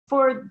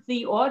for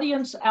the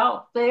audience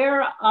out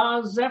there,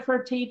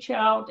 Zephyr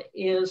Teachout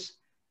is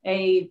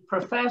a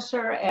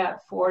professor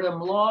at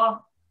Fordham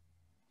Law.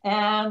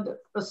 And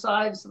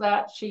besides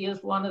that, she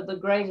is one of the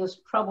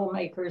greatest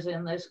troublemakers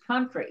in this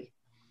country.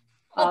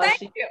 Well,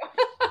 thank you.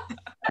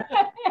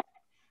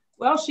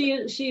 Well,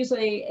 she's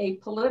a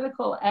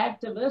political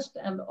activist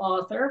and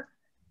author.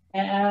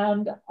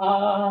 And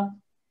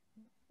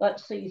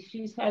let's see,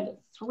 she's had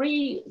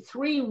three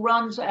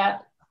runs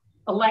at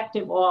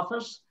elective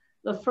office.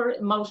 The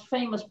most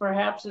famous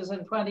perhaps is in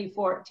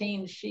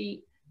 2014.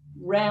 She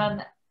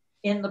ran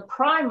in the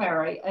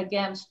primary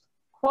against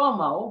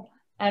Cuomo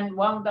and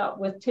wound up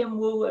with Tim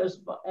Wu as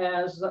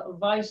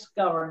vice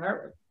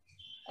governor,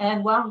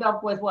 and wound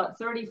up with what,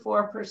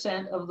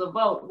 34% of the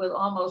vote with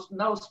almost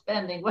no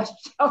spending, which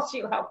tells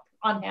you how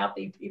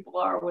unhappy people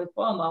are with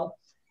Cuomo.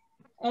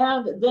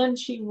 And then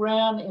she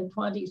ran in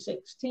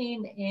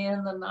 2016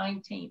 in the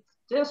 19th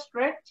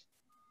district,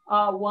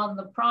 won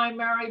the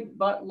primary,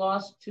 but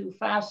lost to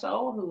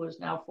Faso, who is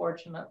now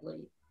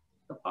fortunately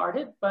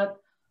departed. But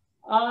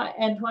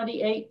in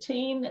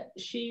 2018,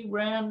 she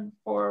ran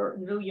for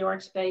New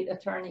York State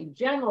Attorney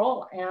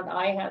General, and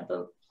I had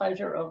the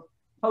pleasure of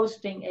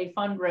hosting a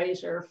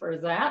fundraiser for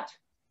that.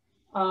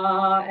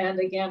 And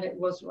again, it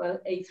was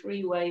a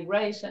three-way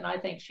race, and I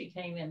think she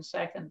came in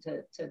second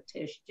to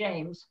Tish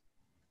James.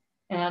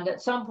 And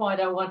at some point,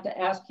 I want to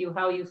ask you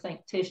how you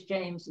think Tish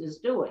James is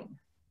doing.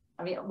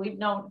 I mean, we've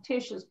known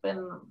Tish has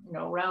been,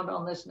 around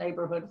on this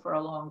neighborhood for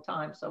a long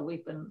time, so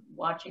we've been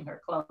watching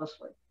her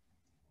closely.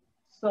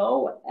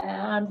 So,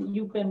 and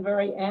you've been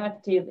very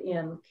active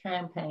in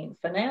campaign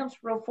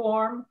finance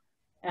reform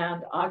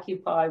and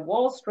Occupy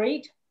Wall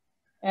Street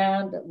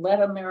and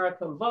Let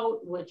America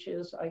Vote, which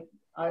is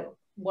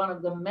one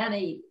of the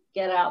many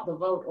get out the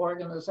vote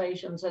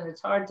organizations. And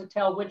it's hard to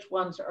tell which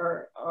ones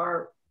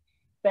are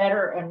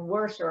better and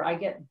worse, or I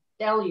get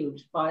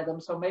deluged by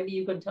them. So maybe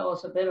you can tell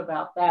us a bit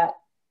about that.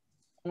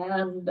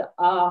 And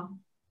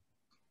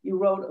you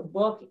wrote a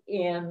book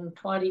in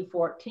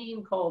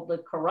 2014 called The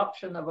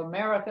Corruption of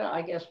America,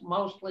 I guess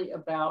mostly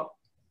about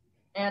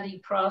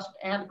antitrust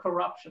and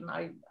corruption.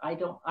 I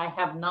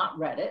have not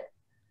read it.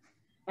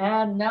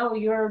 And now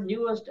your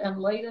newest and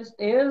latest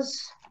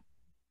is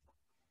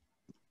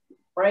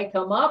Break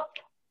 'em Up,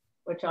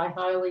 which I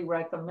highly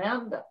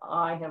recommend.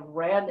 I have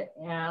read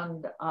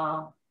and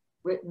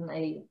written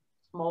a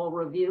small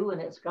review,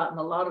 and it's gotten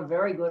a lot of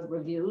very good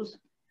reviews.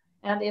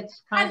 And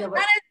it's kind of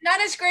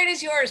not as great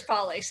as yours,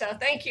 Polly. So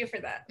thank you for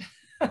that.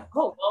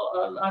 Oh,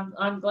 well,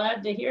 I'm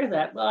glad to hear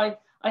that. Well,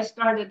 I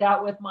started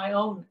out with my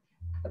own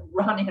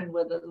run-in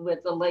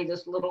with the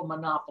latest little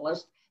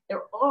monopolist.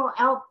 They're all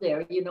out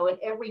there, at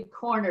every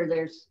corner.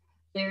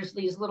 There's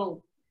these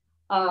little,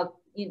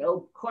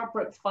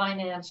 corporate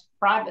financed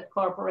private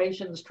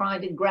corporations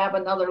trying to grab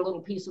another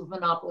little piece of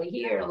monopoly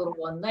here, a little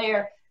one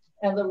there.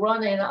 And the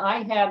run-in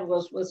I had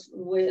was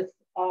with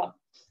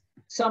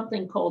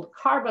something called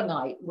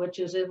Carbonite, which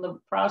is in the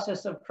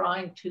process of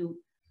trying to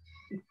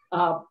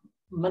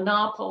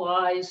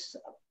monopolize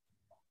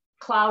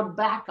cloud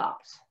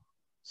backups.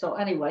 So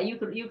anyway, you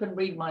can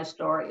read my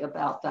story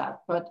about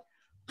that. But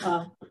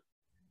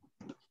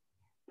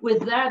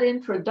with that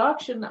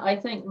introduction, I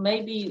think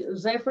maybe,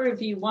 Zephyr,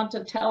 if you want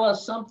to tell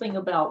us something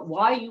about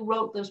why you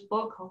wrote this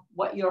book,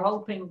 what you're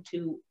hoping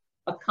to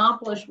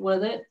accomplish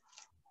with it,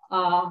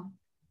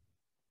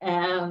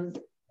 and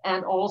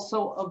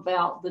also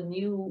about the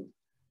new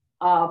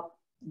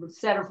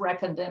set of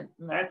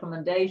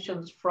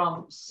recommendations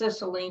from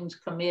Cicilline's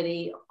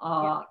committee.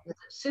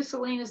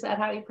 Cicilline, is that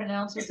how you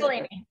pronounce it?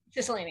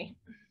 Cicilline.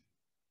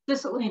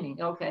 Cicilline,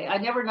 okay. I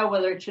never know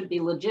whether it should be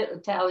legit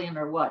Italian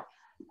or what,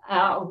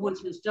 which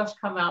has just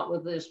come out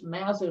with this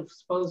massive,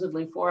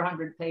 supposedly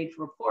 400-page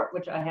report,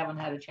 which I haven't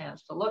had a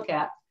chance to look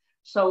at.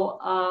 So,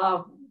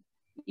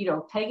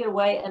 take it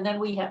away. And then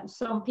we have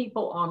some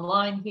people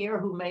online here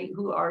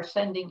who are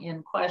sending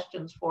in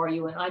questions for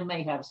you, and I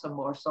may have some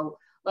more. So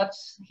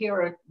let's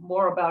hear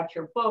more about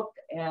your book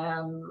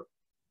and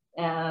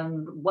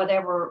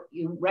whatever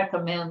you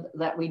recommend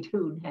that we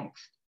do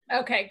next.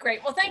 Okay,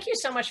 great. Well, thank you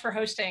so much for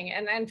hosting.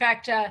 And in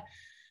fact,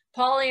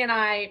 Polly and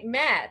I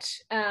met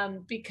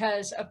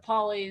because of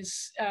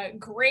Polly's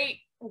great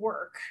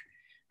work,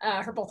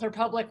 both her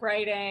public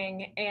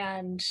writing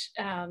and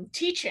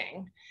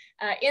teaching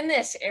in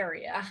this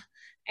area,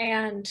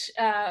 and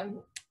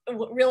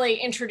really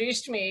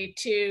introduced me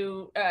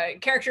to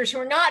characters who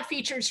are not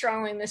featured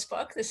strongly in this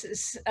book. This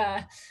is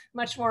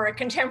much more a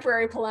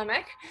contemporary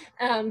polemic,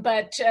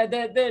 but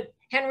the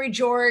Henry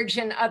George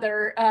and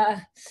other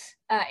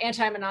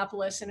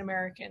anti-monopolists in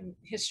American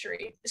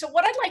history. So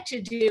what I'd like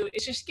to do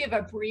is just give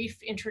a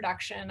brief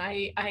introduction.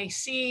 I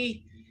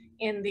see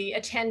in the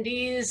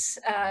attendees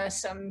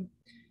some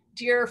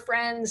dear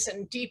friends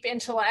and deep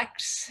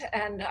intellects,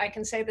 and I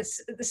can say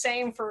the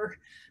same for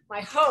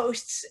my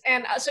hosts.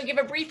 And so give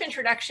a brief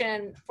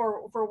introduction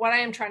for what I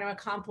am trying to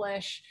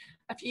accomplish,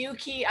 a few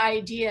key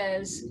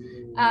ideas,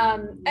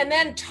 and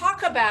then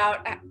talk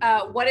about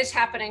what is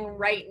happening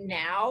right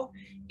now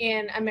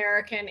in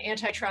American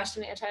antitrust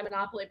and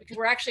anti-monopoly, because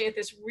we're actually at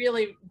this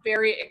really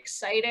very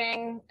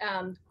exciting,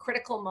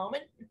 critical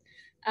moment.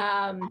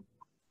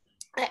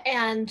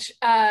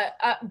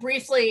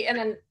 Briefly,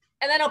 and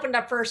then opened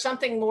up for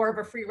something more of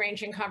a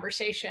free-ranging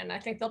conversation. I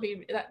think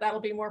that'll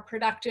be more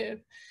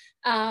productive,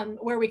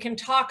 where we can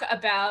talk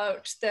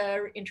about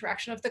the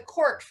interaction of the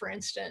court, for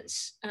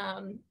instance,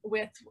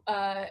 with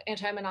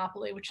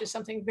anti-monopoly, which is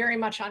something very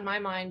much on my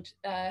mind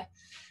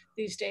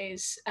these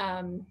days.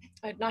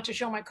 Not to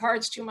show my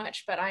cards too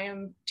much, but I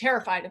am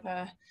terrified of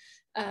a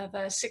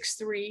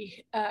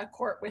 6-3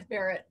 court with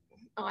Barrett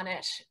on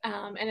it,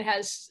 and it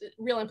has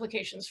real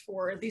implications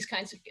for these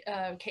kinds of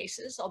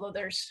cases, although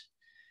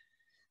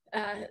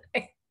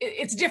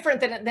it's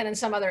different than in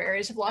some other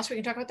areas of law. So we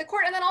can talk about the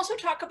court, and then also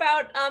talk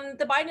about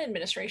the Biden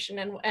administration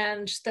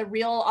and the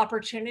real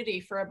opportunity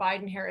for a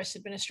Biden-Harris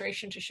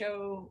administration to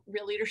show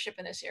real leadership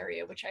in this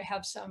area, which I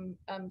have some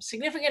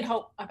significant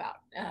hope about.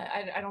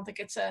 I don't think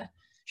it's a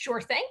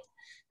sure thing,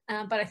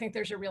 but I think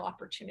there's a real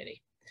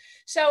opportunity.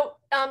 So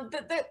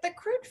the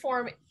crude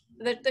form,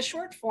 the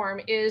short form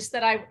is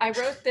that I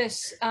wrote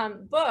this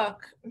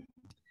book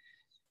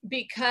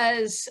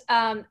because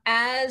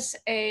as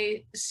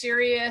a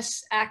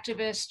serious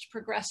activist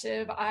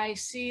progressive, I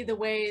see the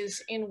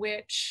ways in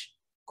which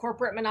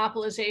corporate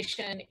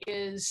monopolization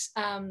is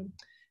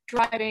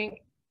driving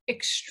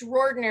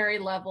extraordinary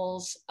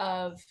levels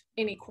of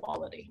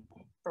inequality,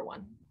 for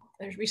one.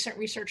 There's recent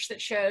research that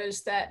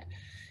shows that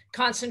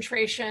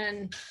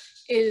concentration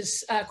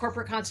is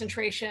corporate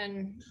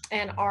concentration,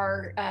 and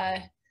our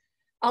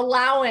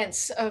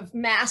allowance of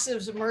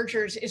massive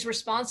mergers is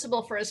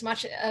responsible for as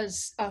much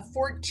as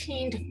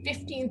 $14,000 to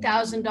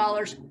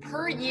 $15,000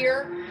 per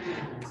year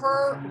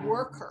per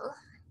worker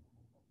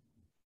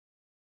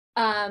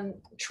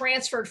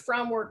transferred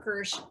from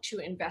workers to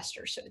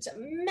investors. So it's a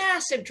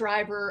massive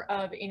driver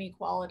of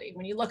inequality.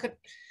 When you look at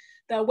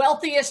the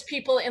wealthiest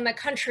people in the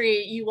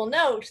country, you will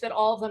note that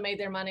all of them made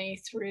their money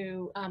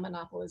through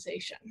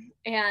monopolization.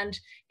 And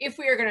if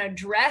we are going to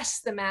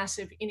address the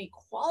massive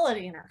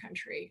inequality in our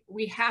country,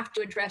 we have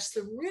to address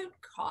the root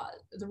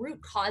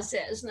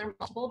causes, and there are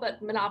multiple,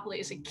 but monopoly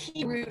is a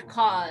key root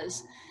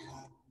cause.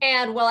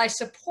 And while I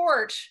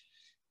support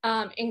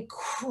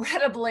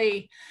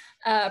incredibly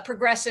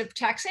progressive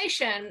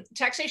taxation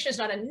is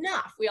not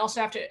enough. We also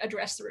have to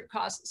address the root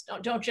causes.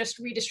 Don't just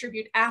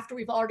redistribute after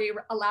we've already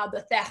allowed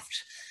the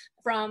theft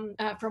from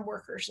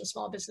workers and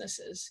small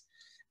businesses.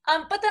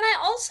 But then I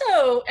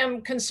also am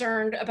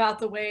concerned about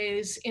the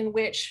ways in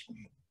which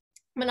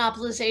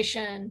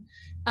monopolization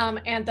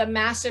and the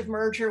massive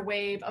merger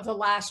wave of the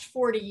last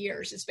 40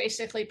 years, it's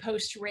basically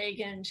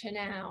post-Reagan to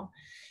now,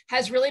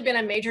 has really been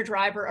a major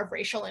driver of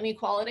racial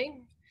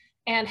inequality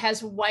and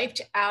has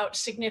wiped out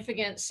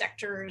significant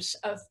sectors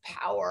of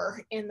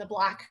power in the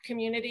Black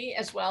community,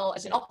 as well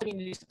as in all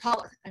communities of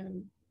color.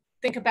 And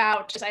think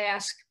about, as I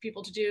ask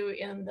people to do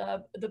in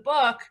the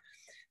book,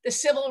 the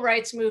civil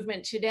rights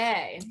movement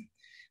today.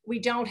 We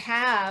don't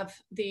have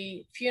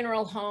the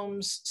funeral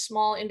homes,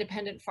 small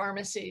independent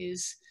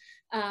pharmacies,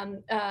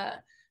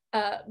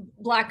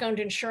 Black-owned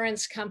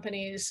insurance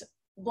companies,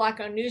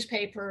 Black-owned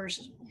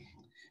newspapers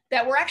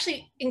that were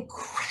actually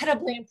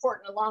incredibly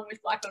important, along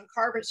with Black-owned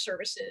car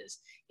services,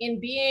 in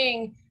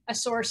being a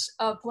source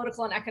of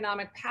political and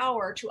economic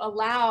power to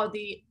allow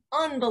the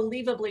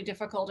unbelievably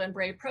difficult and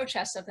brave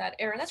protests of that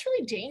era. And that's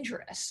really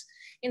dangerous.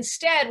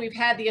 Instead, we've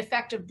had the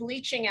effect of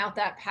bleaching out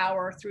that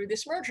power through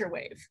this merger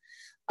wave.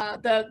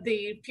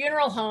 The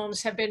funeral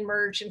homes have been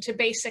merged into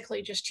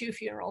basically just 2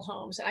 funeral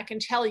homes. And I can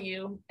tell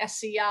you,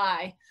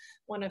 SCI,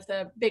 one of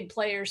the big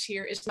players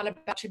here, is not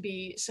about to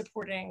be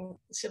supporting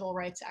civil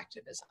rights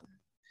activism.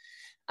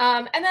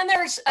 And then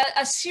there's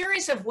a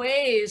series of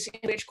ways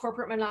in which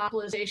corporate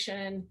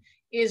monopolization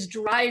is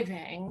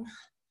driving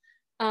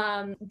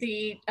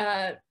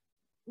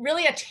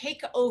really a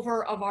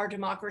takeover of our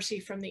democracy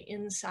from the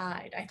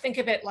inside. I think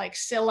of it like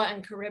Scylla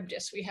and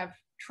Charybdis. We have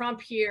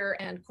Trump here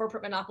and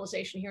corporate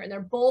monopolization here, and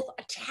they're both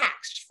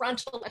attacks,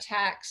 frontal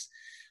attacks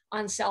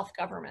on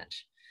self-government.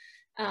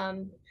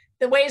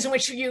 The ways in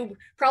which you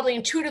probably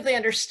intuitively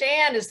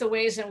understand is the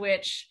ways in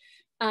which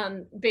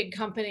big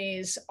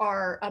companies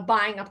are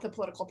buying up the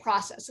political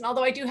process. And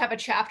although I do have a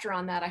chapter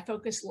on that, I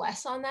focus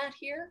less on that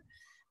here.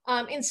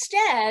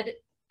 Instead,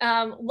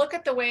 look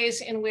at the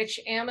ways in which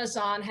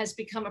Amazon has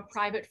become a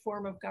private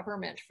form of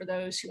government for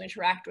those who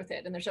interact with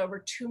it. And there's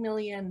over 2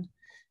 million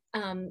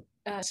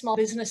small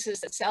businesses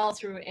that sell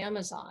through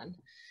Amazon.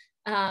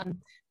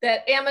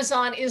 That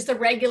Amazon is the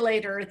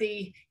regulator,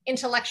 the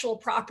intellectual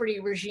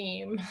property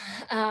regime,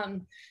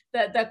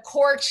 the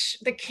court,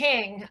 the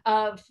king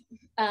of,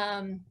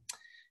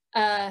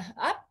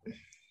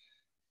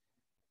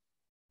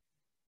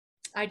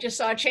 I just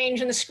saw a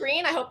change in the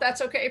screen. I hope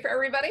that's okay for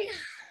everybody.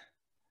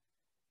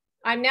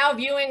 I'm now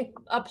viewing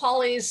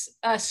Polly's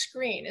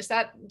screen. Is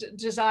that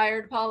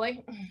desired,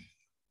 Polly?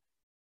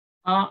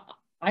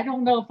 I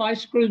don't know if I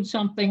screwed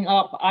something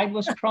up. I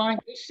was trying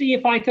to see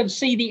if I could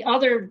see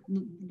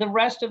the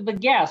rest of the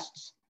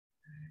guests.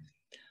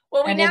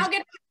 Well, we now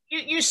get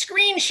You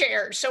screen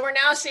shared, so we're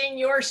now seeing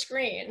your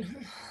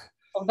screen.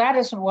 Well, that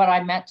isn't what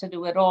I meant to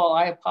do at all.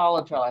 I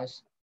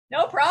apologize.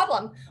 No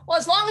problem. Well,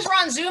 as long as we're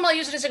on Zoom, I'll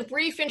use it as a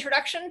brief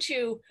introduction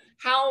to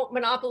how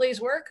monopolies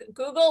work.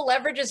 Google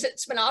leverages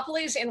its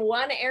monopolies in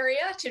one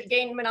area to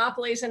gain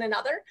monopolies in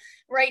another.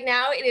 Right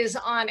now, it is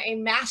on a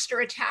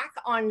master attack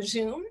on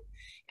Zoom.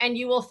 And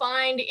you will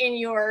find in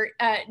your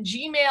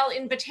Gmail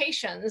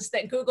invitations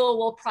that Google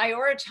will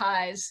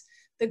prioritize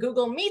the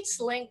Google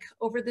Meets link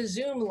over the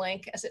Zoom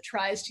link as it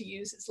tries to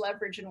use its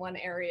leverage in one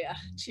area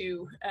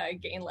to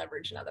gain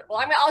leverage in another.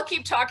 Well, I'll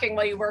keep talking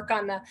while you work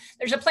on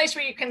there's a place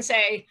where you can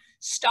say,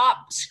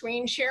 stop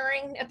screen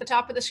sharing at the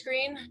top of the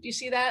screen. Do you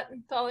see that,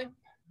 Polly?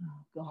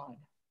 Oh, God.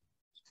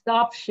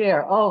 Stop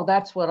share. Oh,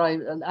 that's what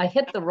I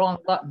hit the wrong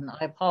button.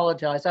 I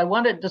apologize. I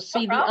wanted to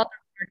see the other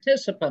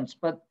participants,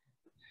 but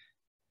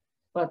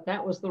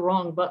that was the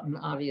wrong button,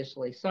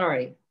 obviously.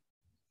 Sorry.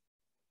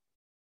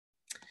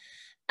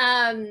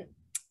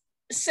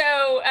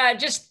 So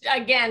just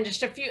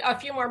a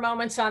few more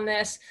moments on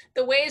this.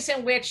 The ways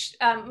in which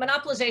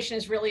monopolization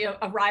is really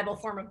a rival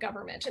form of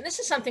government. And this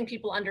is something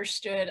people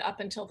understood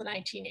up until the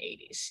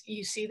 1980s.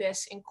 You see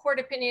this in court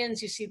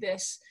opinions. You see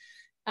this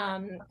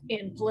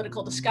in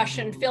political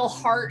discussion. Phil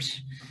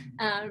Hart,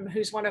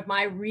 who's one of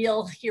my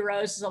real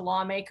heroes as a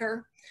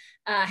lawmaker,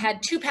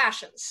 had two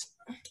passions.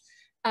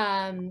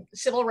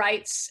 Civil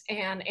rights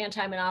and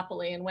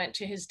anti-monopoly, and went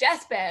to his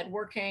deathbed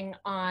working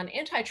on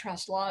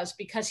antitrust laws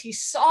because he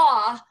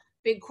saw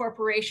big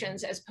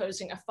corporations as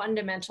posing a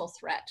fundamental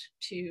threat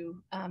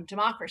to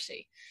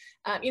democracy.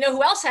 You know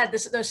who else had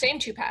those same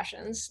two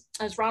passions?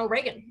 As Ronald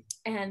Reagan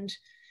and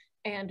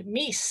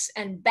Meese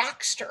and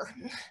Baxter,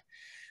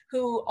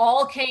 who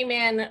all came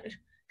in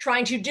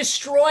trying to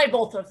destroy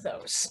both of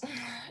those,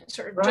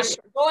 sort of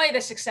destroy the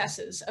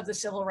successes of the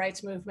civil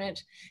rights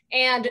movement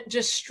and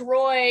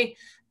destroy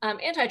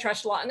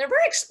antitrust law. And they're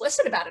very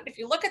explicit about it. If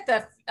you look at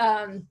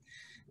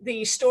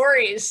the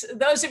stories,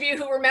 those of you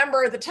who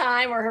remember the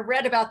time or have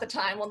read about the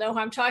time will know who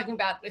I'm talking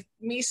about with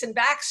Meese and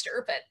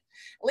Baxter, but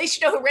at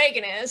least you know who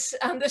Reagan is.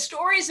 The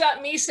stories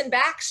about Meese and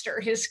Baxter,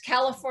 his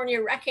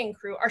California wrecking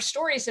crew, are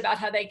stories about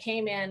how they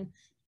came in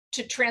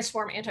to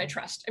transform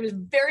antitrust. It was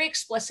very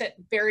explicit,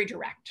 very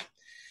direct.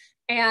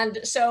 And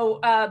so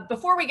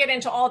before we get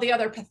into all the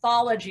other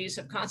pathologies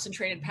of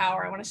concentrated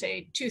power, I want to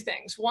say two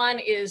things. One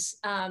is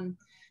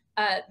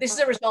this is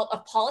a result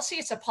of policy.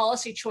 It's a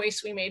policy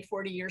choice we made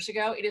 40 years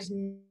ago. It is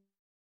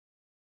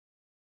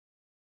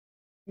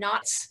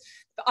not,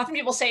 often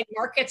people say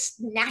markets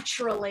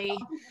naturally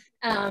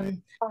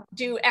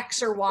do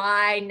X or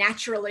Y,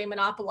 naturally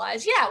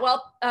monopolize. Yeah,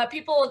 well,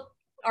 people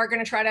are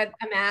going to try to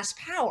amass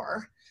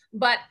power.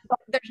 But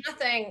there's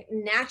nothing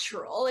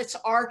natural. It's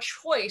our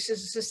choice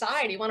as a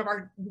society. One of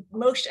our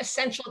most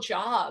essential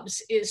jobs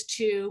is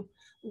to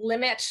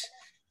limit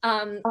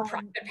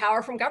private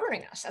power from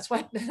governing us.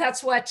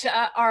 That's what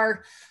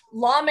our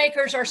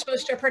lawmakers are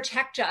supposed to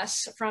protect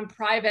us from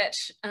private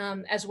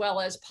as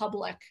well as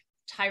public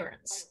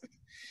tyrants.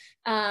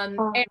 And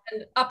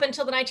up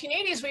until the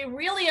 1980s, we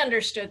really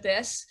understood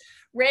this.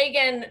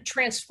 Reagan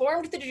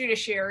transformed the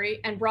judiciary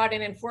and brought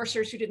in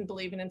enforcers who didn't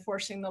believe in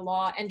enforcing the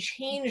law and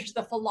changed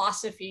the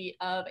philosophy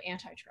of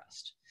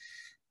antitrust.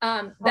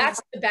 That's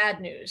the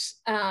bad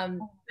news.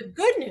 The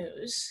good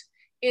news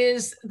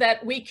is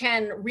that we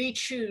can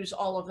re-choose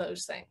all of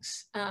those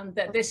things.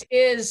 That this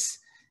is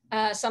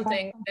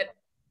something that,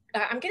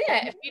 I'm getting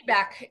a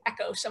feedback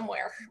echo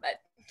somewhere,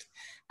 but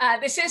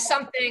this is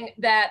something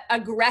that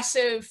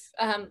aggressive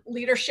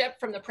leadership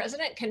from the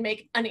president can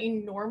make an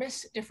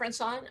enormous difference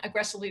on.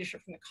 Aggressive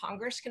leadership from the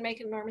Congress can make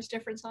an enormous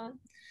difference on.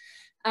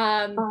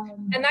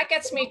 And that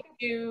gets me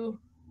to,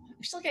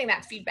 I'm still getting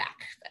that feedback.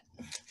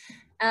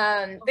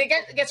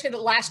 That gets me to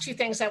the last two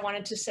things I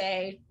wanted to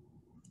say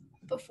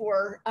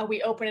before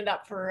we open it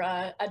up for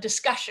a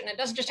discussion. It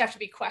doesn't just have to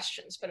be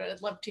questions, but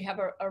I'd love to have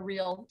a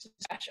real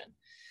discussion.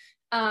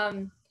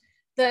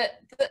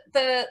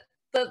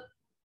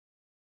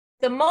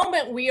 The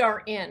moment we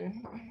are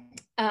in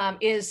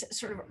is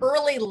sort of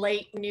early,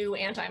 late new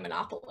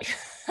anti-monopoly.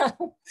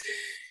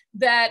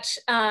 That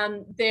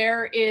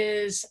there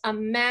is a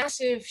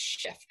massive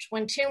shift.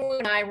 When Tim Wu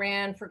and I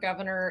ran for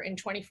governor in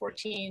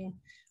 2014,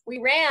 we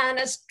ran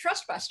as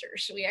trust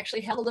busters. We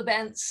actually held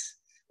events,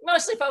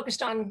 mostly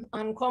focused on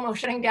Cuomo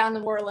shutting down the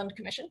Moreland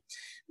Commission.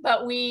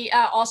 But we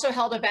also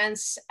held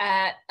events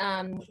at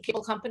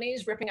cable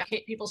companies, ripping up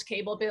people's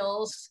cable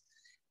bills.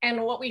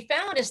 And what we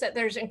found is that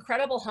there's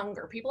incredible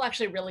hunger. People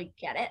actually really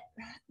get it,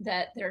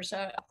 that there's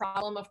a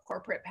problem of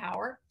corporate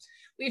power.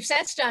 We've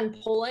since done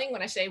polling.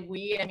 When I say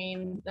we, I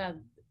mean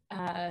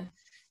I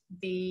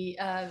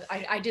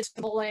did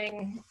some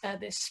polling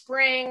this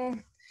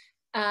spring.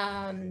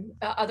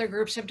 Other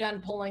groups have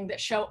done polling that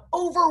show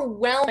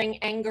overwhelming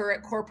anger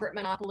at corporate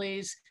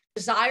monopolies,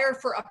 desire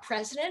for a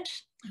president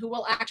who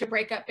will act to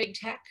break up big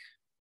tech,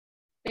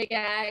 big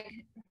ag,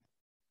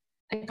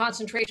 and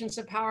concentrations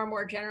of power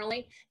more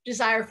generally,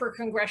 desire for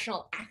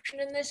congressional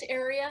action in this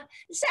area.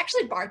 It's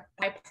actually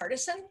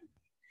bipartisan.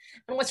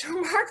 And what's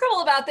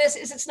remarkable about this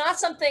is it's not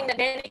something that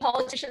many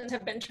politicians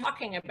have been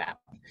talking about.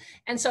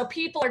 And so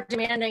people are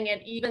demanding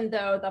it, even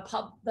though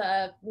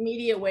the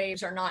media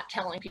waves are not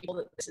telling people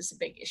that this is a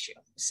big issue.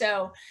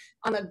 So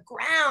on the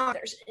ground,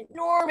 there's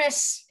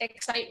enormous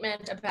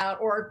excitement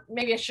about, or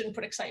maybe I shouldn't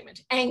put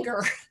excitement,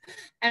 anger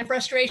and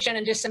frustration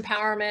and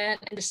disempowerment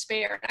and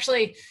despair.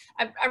 Actually,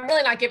 I'm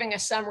really not giving a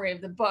summary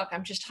of the book.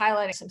 I'm just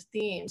highlighting some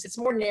themes. It's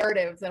more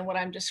narrative than what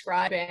I'm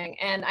describing.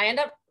 And I end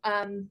up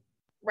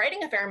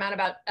writing a fair amount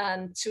about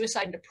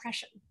suicide and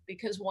depression,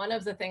 because one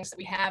of the things that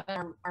we have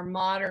in our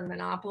modern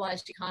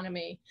monopolized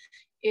economy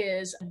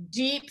is a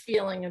deep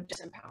feeling of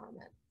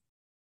disempowerment,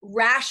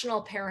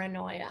 rational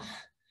paranoia,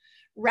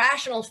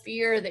 rational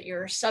fear that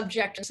you're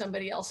subject to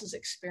somebody else's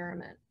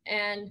experiment.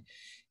 And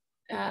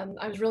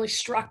I was really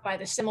struck by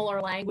the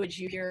similar language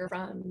you hear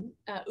from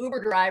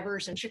Uber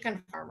drivers and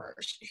chicken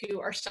farmers who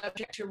are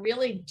subject to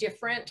really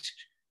different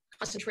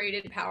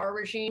concentrated power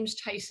regimes,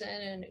 Tyson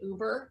and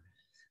Uber,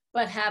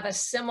 but have a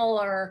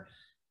similar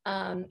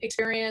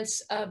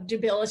experience of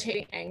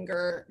debilitating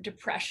anger,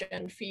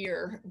 depression,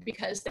 fear,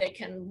 because they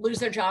can lose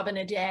their job in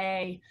a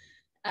day,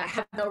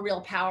 have no real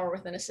power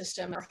within a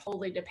system, are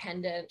wholly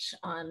dependent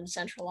on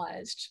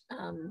centralized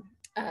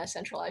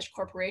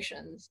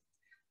corporations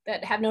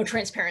that have no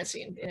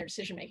transparency in their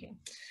decision making.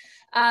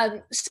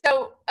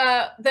 So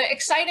the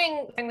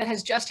exciting thing that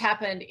has just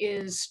happened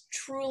is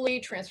truly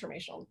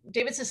transformational.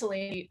 David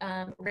Cicilline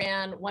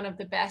ran one of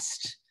the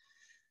best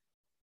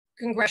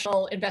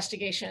congressional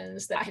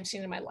investigations that I have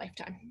seen in my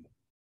lifetime,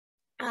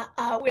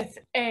 with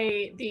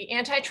the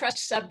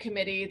Antitrust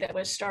subcommittee that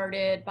was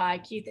started by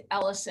Keith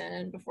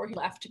Ellison before he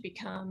left to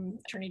become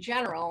Attorney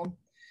General,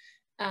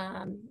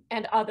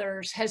 and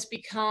others, has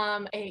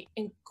become an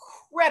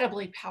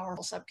incredibly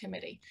powerful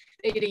subcommittee.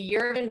 They did a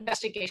year of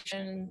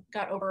investigation,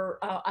 got over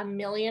 1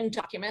 million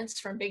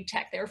documents from big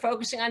tech. They were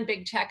focusing on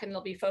big tech, and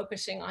they'll be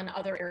focusing on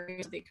other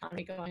areas of the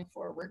economy going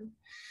forward.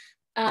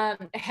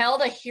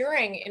 Held a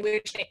hearing in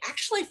which they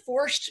actually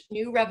forced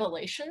new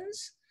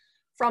revelations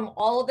from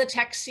all of the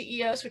tech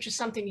CEOs, which is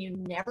something you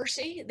never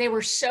see. They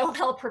were so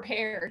well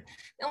prepared.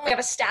 They only have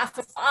a staff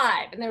of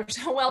 5, and they were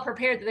so well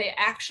prepared that they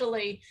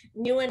actually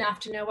knew enough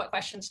to know what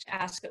questions to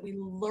ask, that we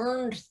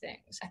learned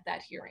things at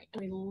that hearing.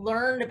 And we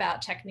learned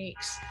about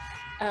techniques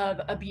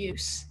of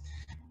abuse.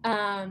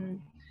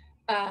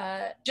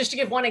 Just to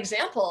give one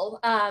example,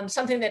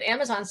 something that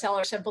Amazon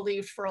sellers have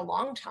believed for a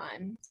long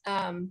time,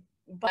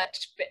 but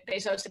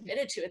Bezos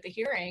admitted to at the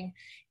hearing,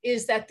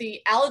 is that the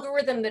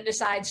algorithm that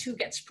decides who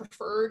gets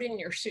preferred in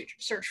your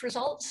search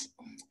results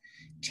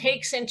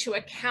takes into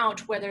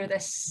account whether the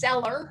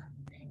seller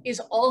is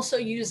also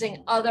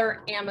using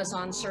other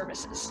Amazon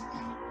services.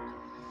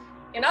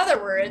 In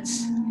other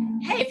words,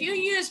 hey, if you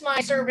use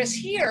my service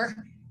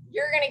here,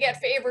 you're going to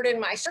get favored in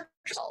my search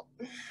result.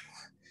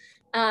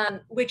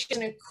 Which is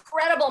an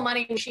incredible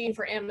money machine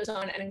for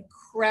Amazon and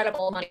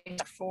incredible money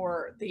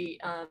for the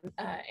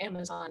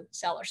Amazon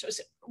seller. So it's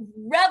a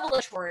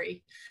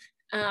revelatory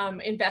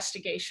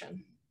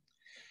investigation.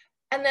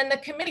 And then the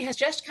committee has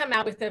just come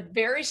out with a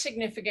very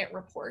significant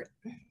report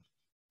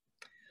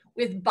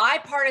with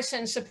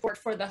bipartisan support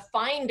for the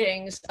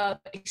findings of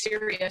a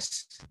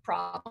serious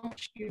problem,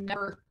 which you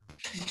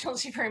don't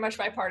see very much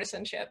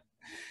bipartisanship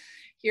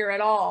here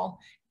at all.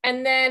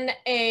 And then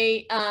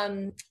a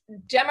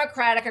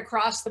democratic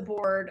across the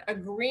board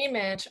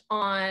agreement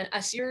on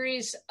a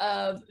series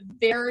of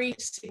very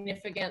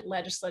significant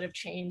legislative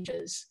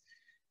changes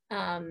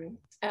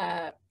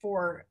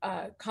for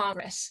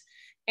Congress.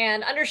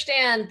 And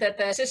understand that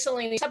the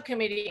Cicilline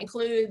subcommittee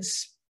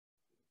includes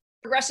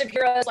progressive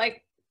heroes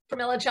like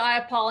Pramila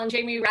Jayapal and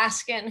Jamie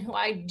Raskin, who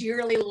I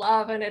dearly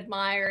love and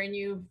admire, and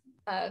you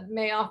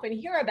may often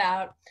hear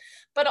about,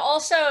 but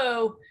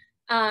also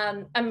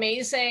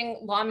amazing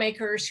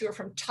lawmakers who are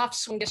from tough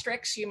swing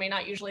districts you may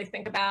not usually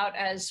think about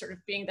as sort of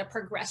being the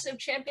progressive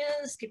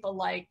champions. People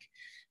like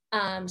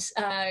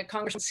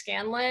Congressman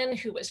Scanlon,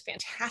 who was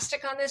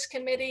fantastic on this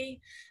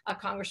committee,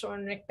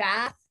 Congresswoman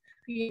McBath,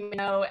 who you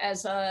know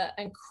as an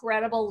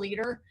incredible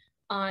leader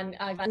on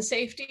gun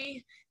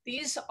safety.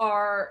 These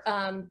are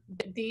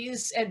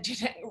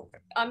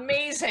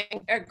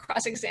amazing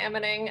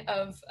cross-examining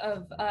of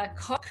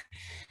Cook.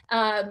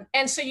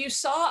 And so you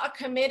saw a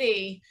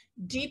committee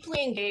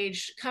deeply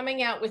engaged,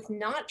 coming out with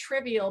not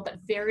trivial, but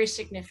very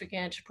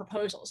significant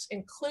proposals,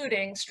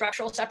 including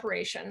structural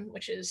separation,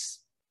 which is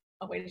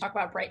a way to talk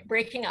about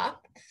breaking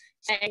up.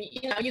 And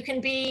you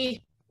can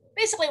be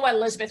basically what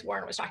Elizabeth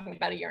Warren was talking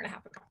about a year and a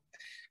half ago.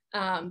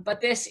 But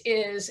this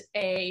is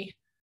a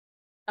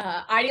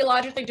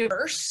ideologically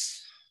diverse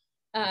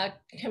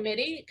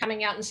committee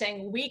coming out and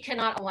saying we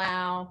cannot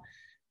allow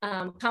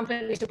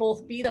companies to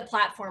both be the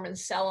platform and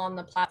sell on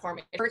the platform.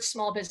 It hurts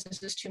small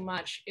businesses too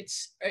much.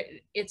 It's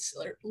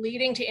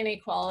leading to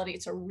inequality.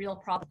 It's a real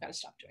problem. We've got to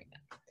stop doing that.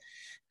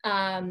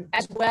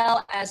 As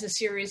well as a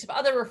series of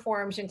other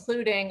reforms,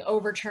 including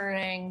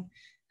overturning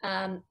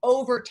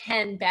over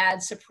 10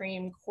 bad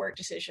Supreme Court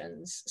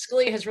decisions.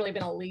 Scalia has really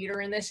been a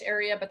leader in this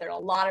area, but there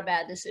are a lot of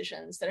bad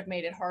decisions that have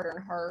made it harder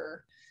and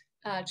harder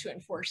to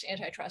enforce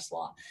antitrust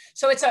law.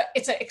 So it's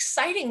an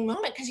exciting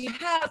moment because you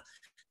have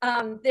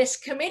this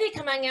committee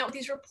coming out with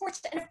these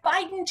reports, and if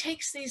Biden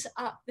takes these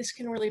up, this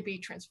can really be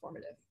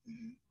transformative.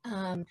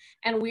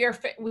 And we are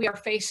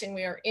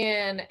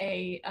in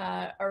a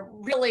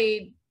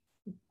really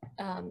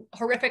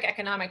horrific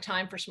economic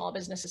time for small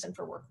businesses and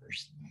for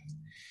workers.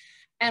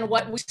 And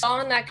what we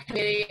saw in that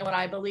committee, and what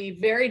I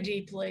believe very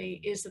deeply,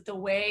 is that the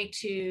way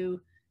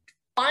to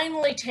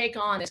finally take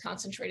on this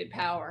concentrated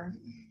power.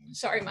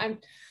 Sorry,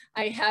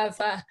 I have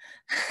a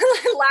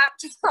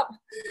laptop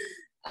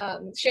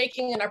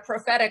shaking in a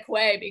prophetic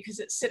way because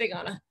it's sitting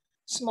on a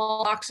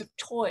small box of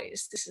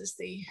toys. This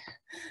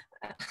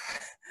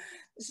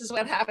is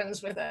what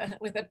happens with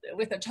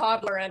a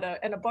toddler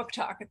and a book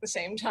talk at the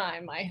same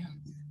time.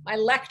 My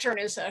lectern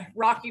is a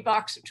rocky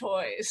box of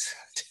toys,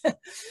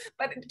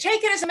 but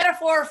take it as a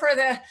metaphor for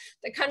the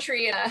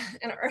country in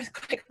an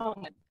earthquake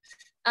moment.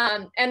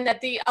 And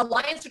that the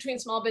alliance between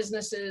small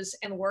businesses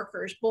and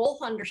workers,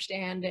 both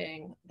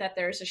understanding that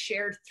there's a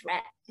shared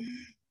threat,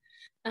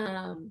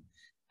 along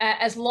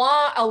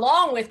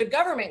with the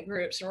government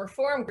groups and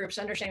reform groups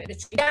understanding that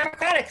it's a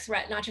democratic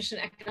threat, not just an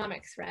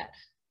economic threat,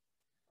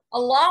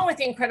 along with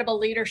the incredible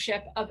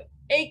leadership of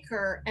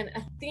Acre and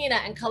Athena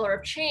and Color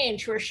of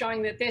Change, who are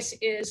showing that this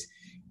is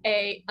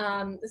a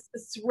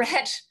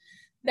threat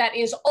that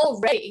is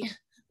already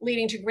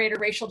leading to greater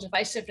racial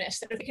divisiveness,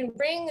 that if we can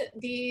bring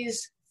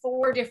these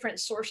 4 different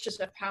sources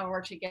of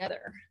power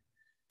together,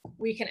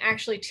 we can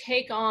actually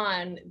take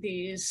on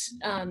these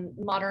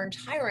modern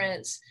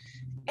tyrants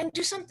and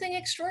do something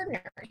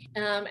extraordinary,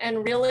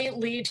 and really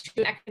lead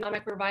to an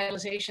economic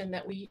revitalization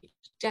that we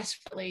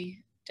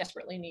desperately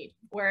need.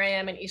 Where I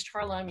am in East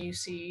Harlem, you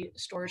see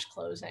stores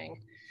closing,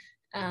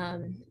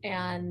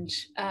 and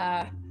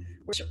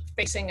we're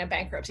facing a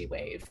bankruptcy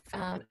wave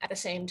at the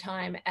same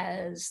time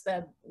as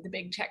the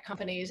big tech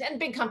companies and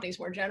big companies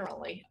more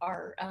generally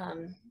are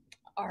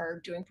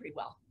doing pretty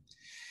well.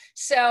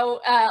 So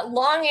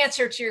long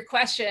answer to your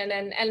question.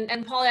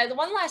 And Polly, the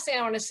one last thing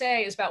I want to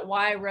say is about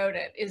why I wrote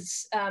it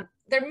is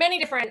there are many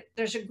different,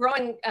 there's a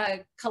growing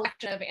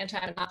collection of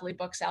anti-monopoly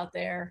books out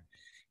there.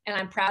 And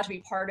I'm proud to be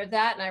part of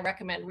that. And I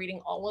recommend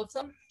reading all of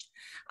them.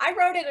 I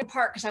wrote it in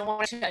part because I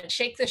wanted to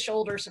shake the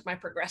shoulders of my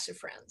progressive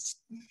friends.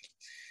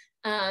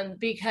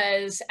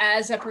 Because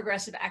as a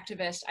progressive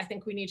activist, I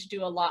think we need to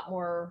do a lot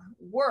more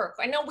work.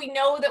 We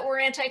know that we're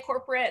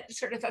anti-corporate,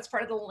 sort of that's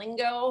part of the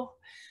lingo,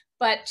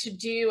 but to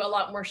do a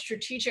lot more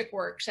strategic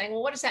work saying,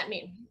 well, what does that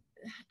mean?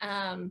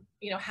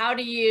 How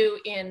do you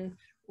in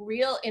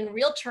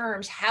real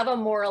terms have a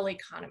moral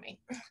economy?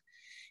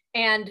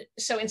 And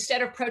so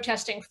instead of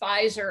protesting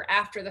Pfizer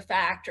after the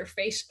fact or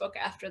Facebook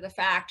after the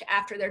fact,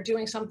 after they're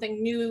doing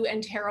something new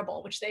and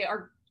terrible, which they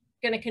are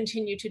going to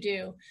continue to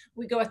do,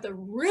 we go at the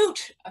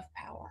root of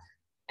power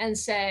and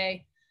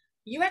say,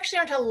 you actually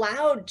aren't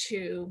allowed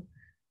to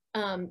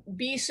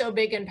be so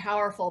big and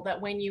powerful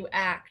that when you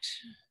act,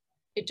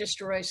 it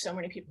destroys so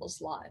many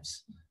people's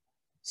lives.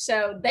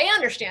 So they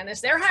understand this.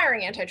 They're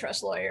hiring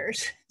antitrust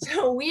lawyers.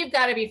 So we've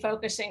got to be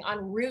focusing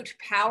on root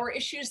power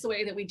issues the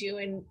way that we do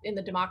in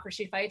the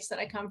democracy fights that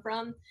I come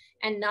from,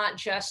 and not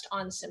just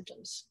on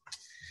symptoms.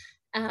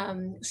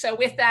 So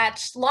with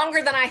that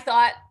longer than I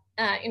thought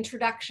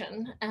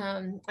introduction,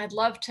 I'd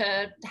love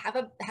to have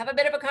a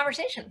bit of a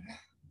conversation.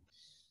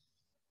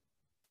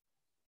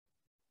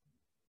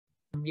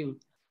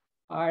 Mute.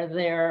 Are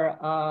there,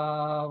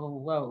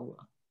 whoa.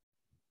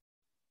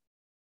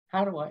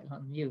 How do I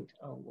unmute?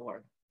 Oh,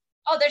 Lord.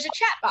 Oh, there's a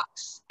chat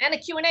box and a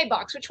Q&A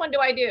box. Which one do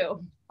I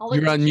do?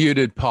 You're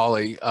unmuted,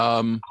 Polly.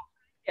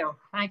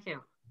 Thank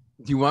you.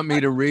 Do you want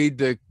me to read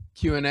the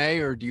Q&A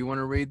or do you want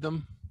to read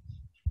them?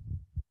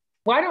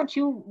 Why don't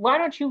you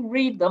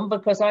read them,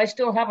 because I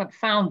still haven't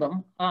found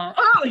them.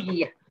 Oh,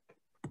 yeah.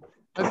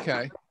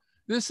 Okay.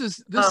 This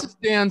is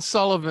Dan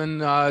Sullivan,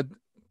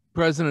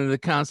 president of the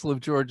Council of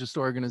Georgist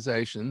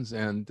Organizations,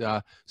 and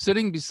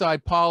sitting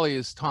beside Polly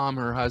is Tom,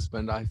 her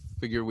husband. I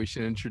figure we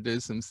should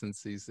introduce him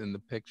since he's in the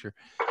picture.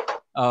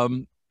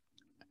 I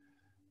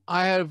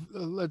have,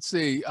 let's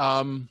see,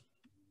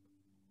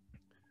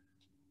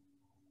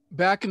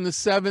 back in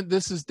the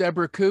this is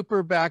Deborah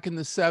Cooper. Back in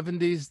the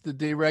 70s, the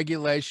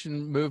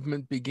deregulation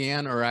movement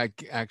began, or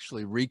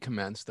actually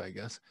recommenced, I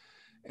guess.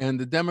 And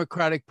the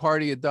Democratic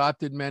Party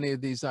adopted many of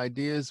these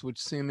ideas, which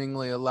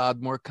seemingly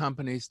allowed more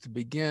companies to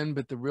begin.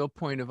 But the real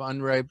point of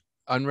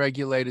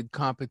unregulated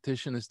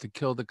competition is to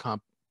kill the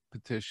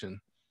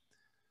competition.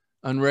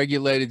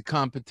 Unregulated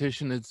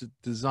competition is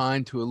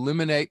designed to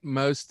eliminate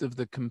most of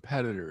the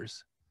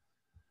competitors.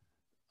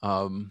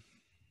 Well,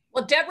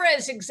 Deborah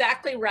is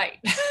exactly right.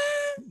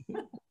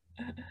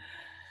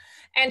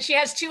 And she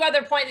has 2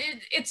 other points.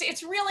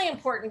 It's really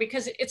important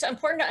because it's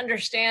important to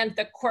understand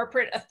the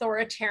corporate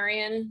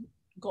authoritarian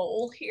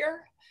goal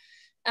here.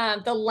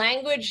 The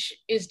language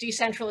is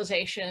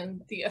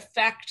decentralization. The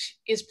effect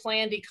is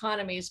planned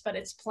economies, but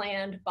it's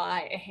planned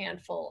by a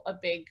handful of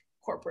big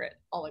corporate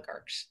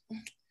oligarchs.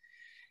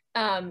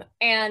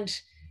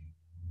 And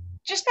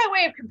just by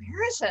way of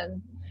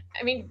comparison,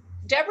 I mean,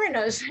 Deborah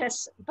knows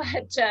this,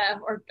 but,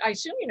 or I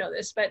assume you know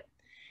this, but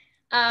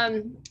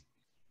there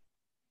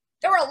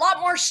were a lot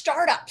more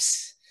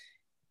startups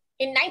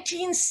in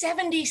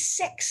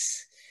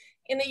 1976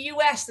 in the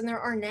US than there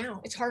are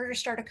now. It's harder to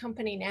start a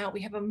company now.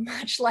 We have a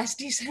much less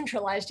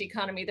decentralized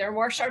economy. There are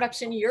more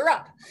startups in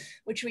Europe,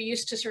 which we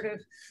used to sort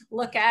of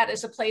look at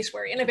as a place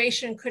where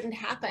innovation couldn't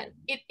happen.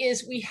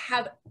 We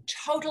have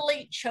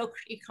totally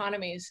choked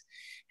economies.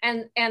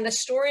 And the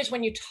stories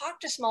when you talk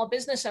to small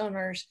business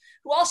owners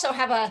who also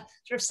have a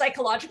sort of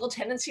psychological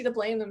tendency to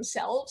blame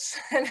themselves.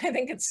 And I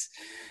think it's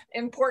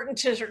important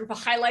to sort of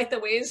highlight the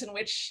ways in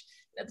which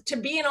to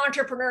be an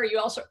entrepreneur, you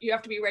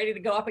have to be ready to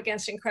go up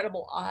against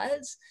incredible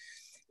odds,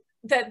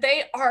 that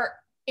they are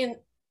in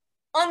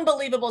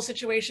unbelievable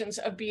situations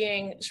of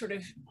being sort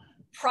of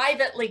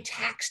privately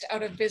taxed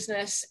out of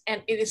business.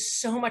 And it is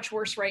so much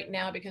worse right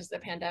now because of the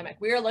pandemic.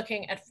 We are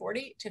looking at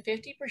 40 to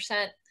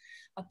 50%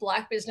 of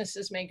Black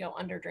businesses may go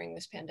under during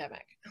this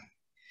pandemic.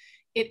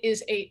 It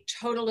is a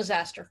total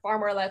disaster, far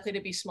more likely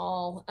to be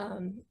small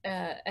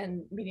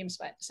and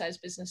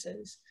medium-sized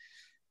businesses.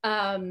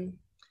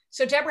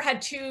 So Deborah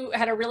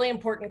had a really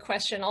important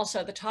question,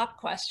 also the top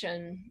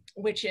question,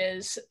 which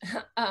is,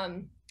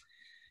 I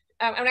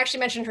actually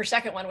mentioned her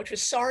second one, which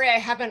was, sorry, I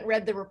haven't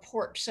read the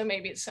report, so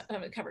maybe it's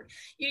covered.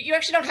 You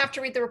actually don't have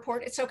to read the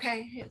report. It's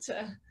okay. It's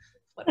a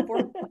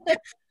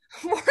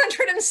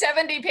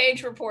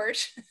 470-page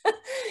report.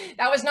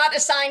 That was not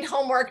assigned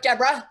homework,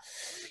 Deborah.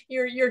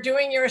 You're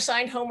doing your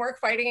assigned homework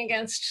fighting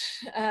against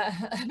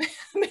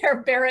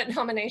Mayor Barrett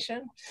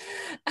nomination.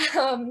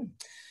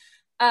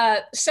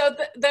 So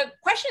the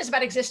question is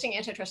about existing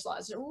antitrust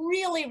laws. A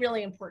really,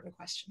 really important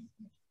question.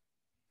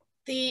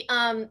 The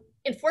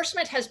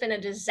enforcement has been a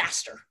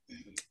disaster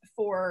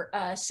for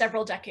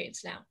several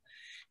decades now.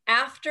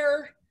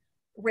 After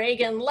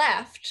Reagan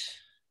left,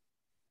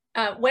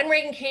 when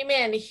Reagan came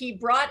in, he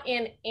brought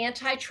in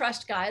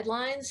antitrust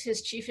guidelines.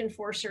 His chief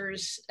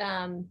enforcers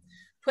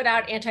put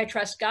out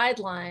antitrust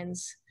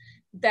guidelines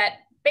that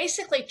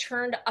basically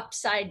turned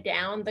upside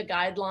down the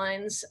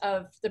guidelines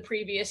of the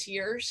previous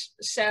years.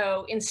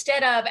 So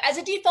instead of, as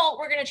a default,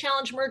 we're going to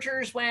challenge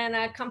mergers when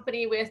a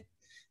company with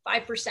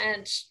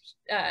 5%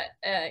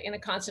 in a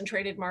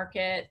concentrated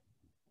market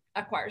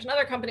acquires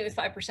another company with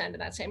 5% in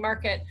that same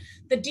market,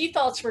 the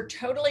defaults were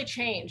totally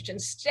changed.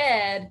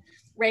 Instead,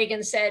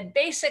 Reagan said,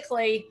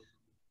 basically,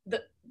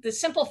 the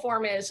simple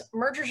form is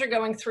mergers are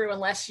going through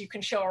unless you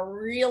can show a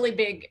really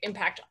big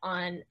impact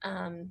on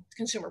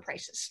consumer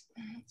prices.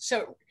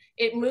 So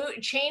it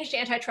changed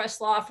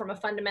antitrust law from a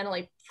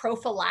fundamentally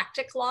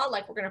prophylactic law,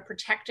 like we're going to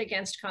protect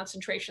against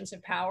concentrations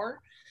of power,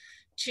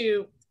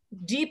 to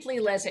deeply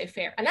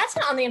laissez-faire. And that's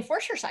not on the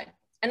enforcer side.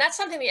 And that's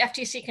something the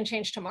FTC can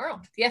change tomorrow.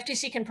 The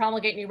FTC can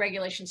promulgate new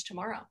regulations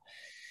tomorrow.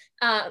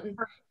 And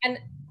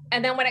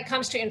then when it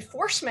comes to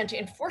enforcement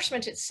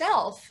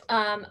itself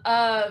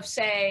of,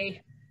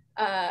 say,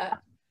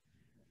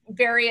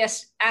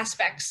 various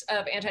aspects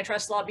of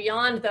antitrust law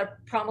beyond the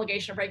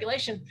promulgation of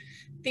regulation,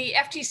 the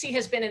FTC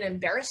has been an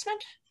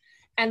embarrassment,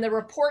 and the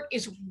report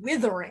is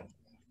withering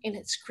in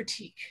its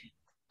critique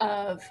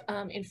of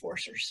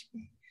enforcers.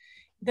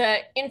 The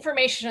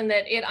information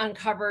that it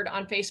uncovered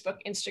on Facebook,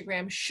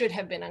 Instagram should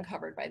have been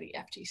uncovered by the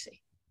FTC.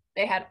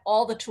 They had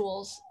all the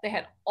tools, they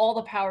had all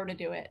the power to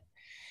do it.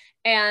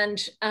 And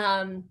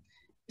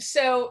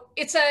so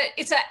it's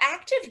an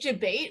active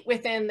debate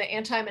within the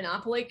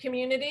anti-monopoly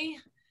community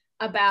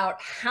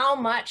about how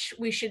much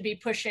we should be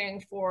pushing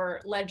for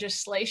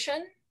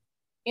legislation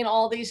in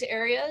all these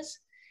areas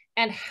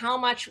and how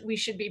much we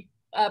should be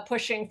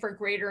pushing for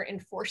greater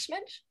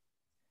enforcement.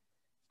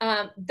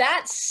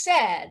 That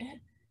said,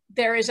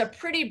 there is a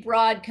pretty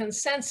broad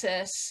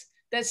consensus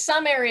that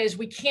some areas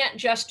we can't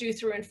just do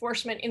through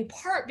enforcement, in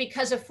part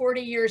because of 40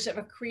 years of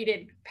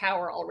accreted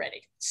power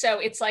already. So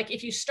it's like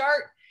if you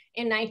start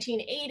in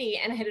 1980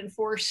 and had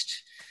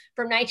enforced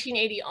from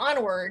 1980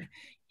 onward,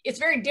 it's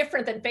very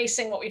different than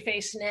facing what we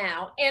face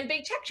now. And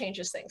big tech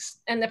changes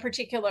things and the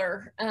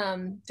particular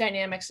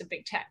dynamics of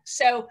big tech.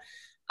 So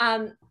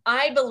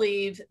I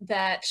believe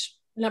that,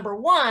 number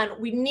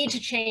one, we need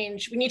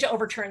to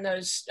overturn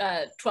those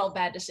 12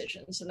 bad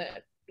decisions, and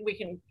that we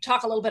can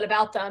talk a little bit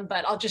about them,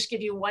 but I'll just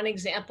give you one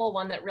example,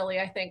 one that really,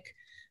 I think,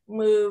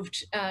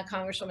 moved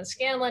Congresswoman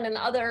Scanlon and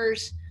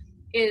others,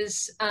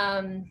 is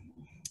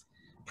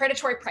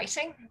predatory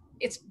pricing.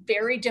 It's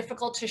very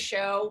difficult to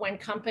show when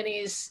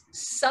companies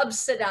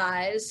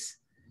subsidize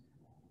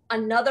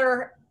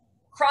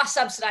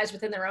cross-subsidize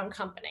within their own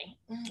company,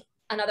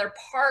 another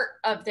part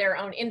of their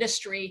own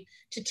industry,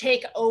 to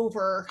take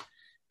over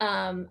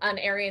an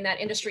area in that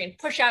industry and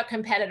push out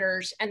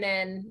competitors, and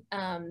then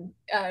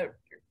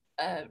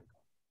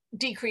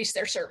decrease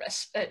their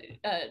service,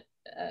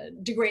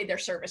 degrade their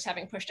service,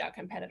 having pushed out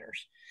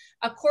competitors.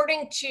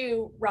 According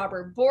to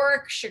Robert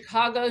Bork,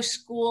 Chicago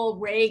School,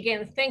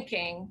 Reagan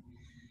thinking,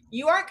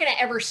 you aren't going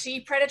to ever see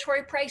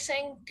predatory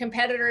pricing.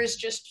 Competitors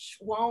just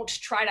won't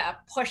try to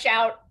push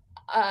out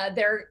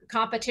their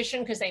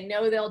competition because they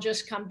know they'll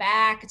just come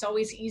back. It's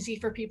always easy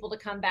for people to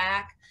come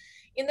back.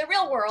 In the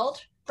real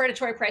world,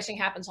 predatory pricing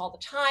happens all the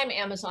time.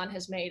 Amazon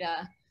has made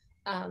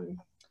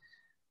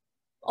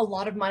a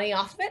lot of money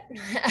off of it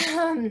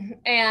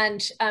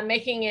and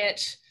making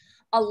it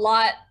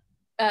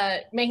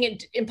making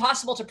it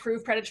impossible to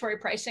prove predatory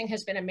pricing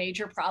has been a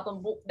major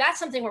problem. Well, that's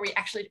something where we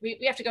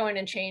have to go in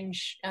and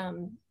change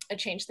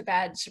the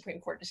bad Supreme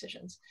Court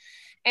decisions.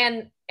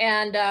 And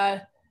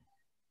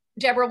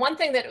Deborah, one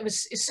thing that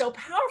is so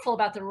powerful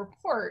about the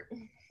report,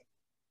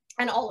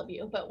 and all of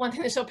you, but one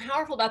thing that's so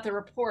powerful about the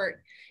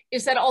report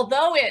is that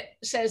although it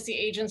says the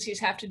agencies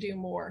have to do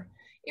more,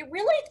 it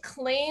really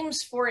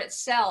claims for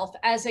itself,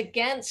 as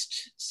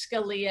against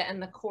Scalia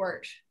and the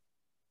court,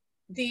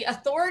 the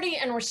authority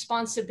and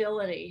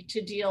responsibility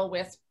to deal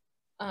with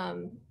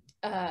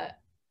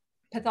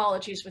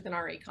pathologies within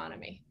our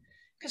economy.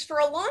 Because for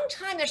a long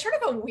time, there's sort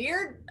of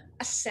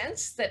a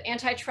sense that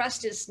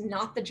antitrust is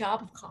not the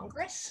job of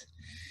Congress,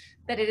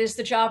 that it is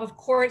the job of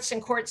courts,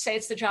 and courts say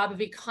it's the job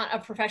of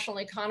professional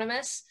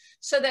economists.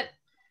 So that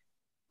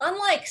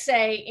unlike,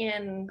 say,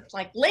 in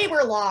like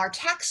labor law or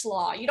tax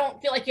law, you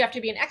don't feel like you have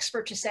to be an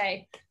expert to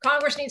say,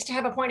 Congress needs to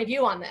have a point of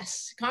view on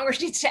this. Congress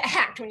needs to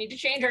act. We need to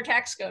change our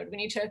tax code. We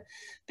need to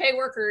pay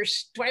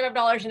workers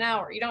 $25 an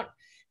hour.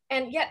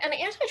 And yet in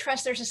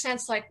antitrust, there's a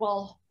sense like,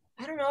 well,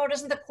 I don't know,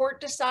 doesn't the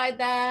court decide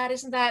that?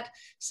 Isn't that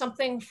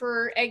something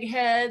for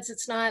eggheads?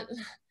 It's not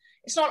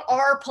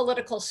our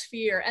political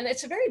sphere. And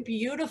it's a very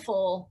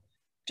beautiful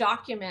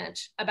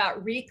document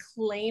about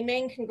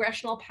reclaiming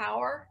congressional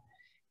power.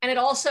 And it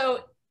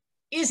also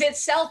is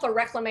itself a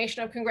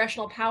reclamation of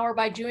congressional power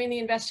by doing the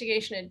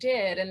investigation it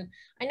did. And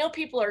I know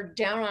people are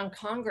down on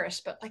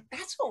Congress, but like,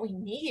 that's what we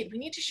need. We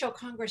need to show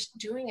Congress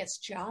doing its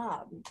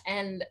job.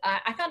 And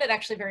I found it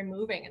actually very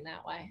moving in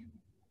that way.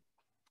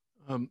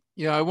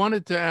 Yeah, I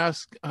wanted to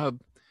ask,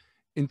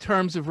 in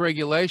terms of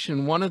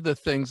regulation, one of the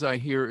things I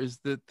hear is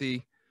that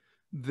the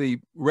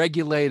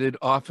regulated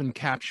often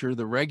capture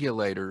the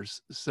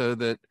regulators, so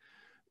that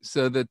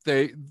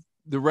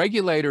the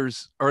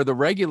regulators or the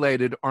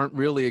regulated aren't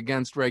really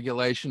against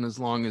regulation as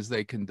long as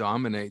they can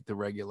dominate the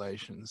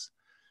regulations.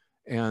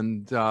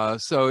 And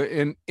so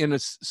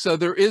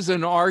there is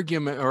an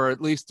argument, or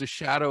at least a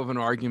shadow of an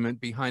argument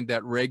behind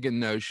that Reagan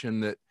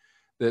notion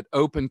that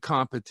open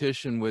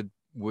competition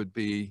would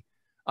be,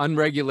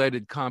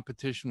 unregulated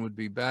competition would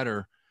be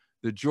better.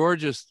 The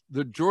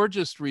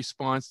Georgist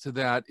response to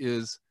that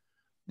is,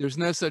 there's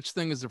no such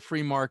thing as a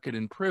free market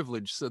in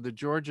privilege. So the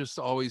Georgists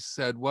always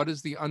said, what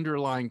is the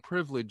underlying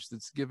privilege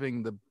that's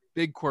giving the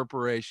big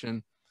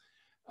corporation,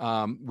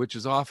 which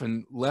is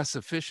often less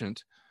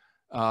efficient,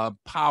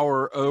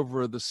 power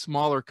over the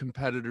smaller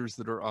competitors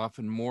that are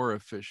often more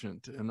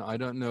efficient? And I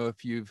don't know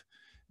if you've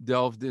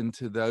delved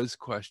into those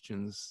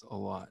questions a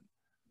lot.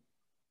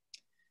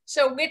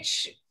 So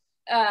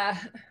I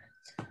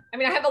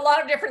have a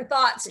lot of different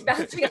thoughts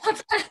bouncing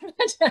off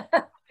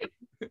that.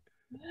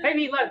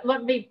 Maybe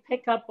let me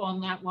pick up on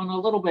that one a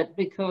little bit,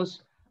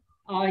 because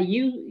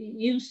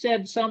you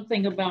said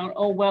something about,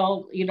 oh,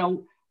 well,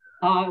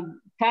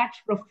 tax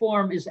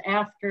reform is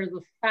after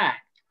the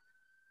fact,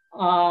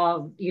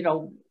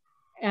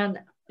 and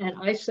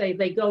I say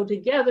they go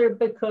together,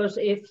 because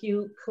if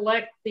you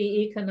collect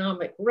the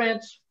economic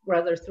rents,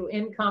 whether through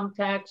income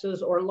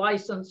taxes or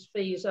license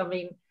fees,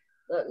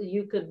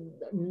 you could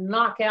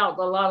knock out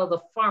a lot of the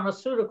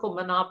pharmaceutical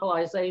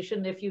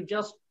monopolization if you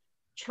just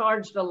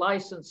charged a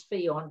license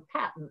fee on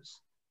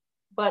patents.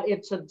 But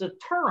it's a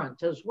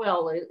deterrent as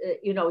well.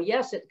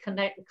 Yes, it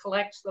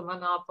collects the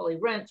monopoly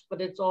rents,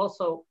 but it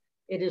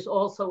is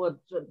also a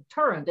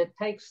deterrent. It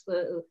takes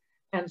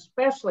and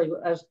especially,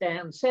 as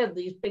Dan said,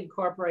 these big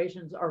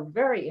corporations are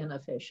very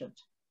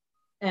inefficient.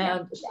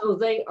 And so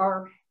they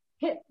are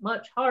hit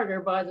much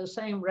harder by the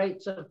same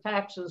rates of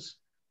taxes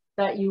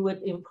that you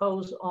would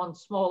impose on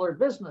smaller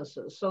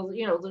businesses. So,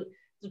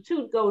 the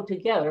two go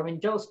together.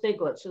 Joe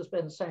Stiglitz has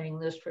been saying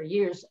this for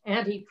years: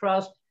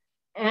 antitrust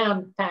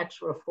and tax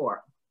reform.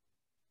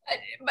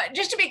 But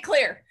just to be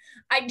clear,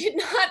 I did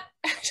not,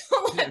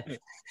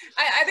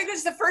 I think this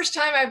is the first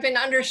time I've been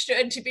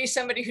understood to be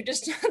somebody who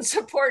does not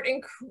support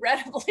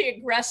incredibly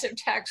aggressive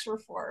tax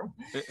reform.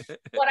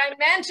 What I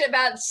meant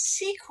about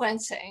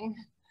sequencing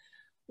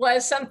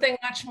was something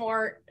much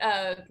more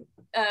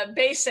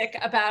basic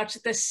about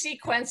the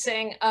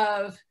sequencing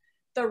of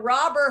the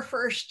robber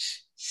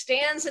first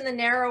stands in the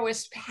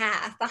narrowest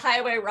path, the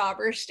highway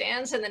robber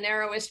stands in the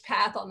narrowest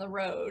path on the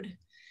road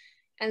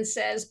and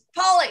says,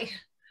 Polly,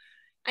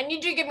 I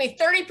need you to give me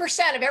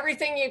 30% of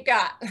everything you've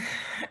got.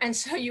 And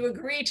so you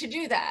agree to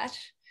do that.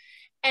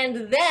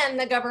 And then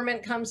the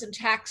government comes and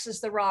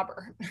taxes the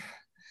robber.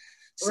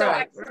 So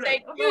I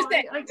say two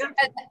things.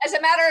 As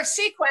a matter of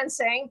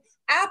sequencing,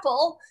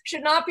 Apple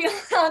should not be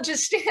allowed to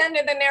stand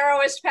in the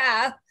narrowest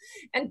path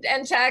and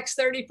tax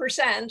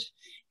 30%.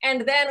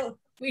 And then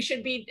we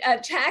should be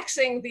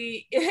taxing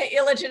the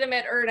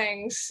illegitimate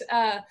earnings.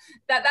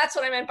 That's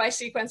what I meant by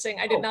sequencing.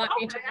 I did not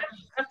mean to.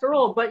 After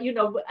all, but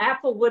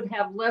Apple would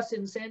have less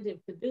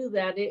incentive to do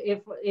that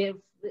if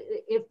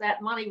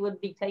that money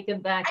would be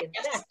taken back in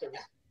taxes.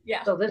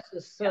 Yeah. So this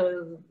is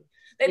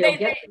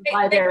get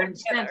by their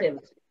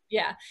incentives.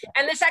 Yeah,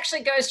 and this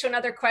actually goes to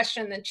another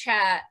question in the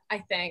chat, I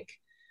think,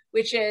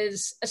 which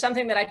is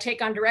something that I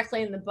take on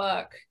directly in the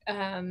book,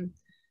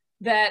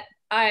 that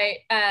I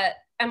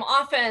have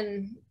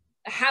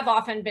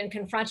often been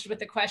confronted with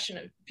the question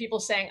of people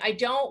saying, I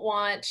don't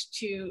want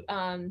to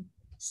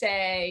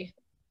say,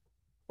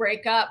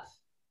 break up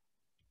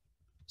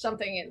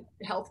something in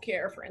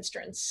healthcare, for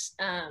instance,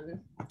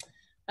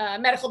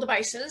 medical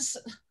devices.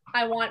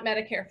 I want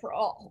Medicare for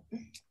all.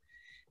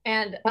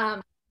 And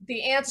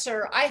the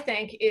answer, I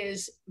think,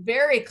 is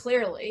very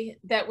clearly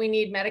that we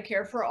need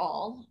Medicare for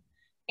all,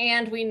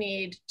 and we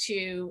need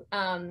to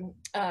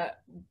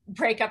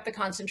break up the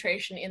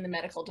concentration in the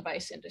medical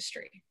device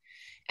industry.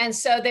 And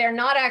so they're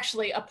not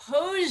actually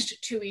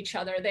opposed to each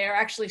other. They are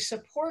actually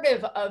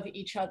supportive of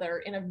each other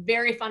in a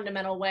very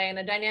fundamental way, in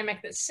a dynamic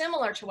that's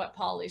similar to what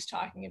Polly's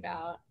talking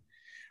about,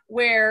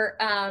 where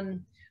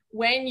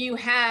when you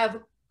have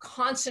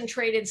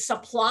concentrated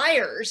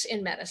suppliers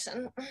in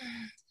medicine,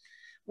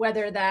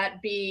 whether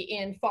that be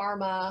in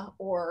pharma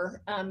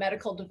or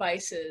medical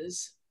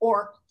devices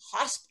or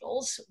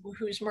hospitals,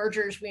 whose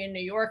mergers we in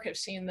New York have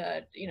seen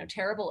the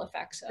terrible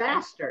effects of.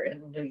 Disaster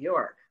in New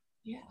York.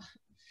 Yeah,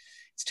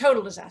 it's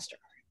total disaster.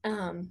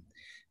 And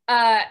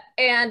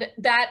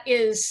that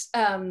is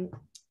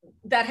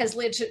that has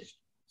led to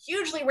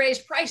hugely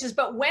raised prices.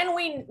 But when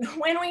we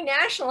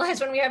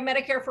nationalize, when we have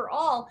Medicare for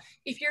all,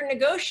 if you're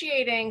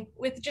negotiating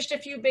with just a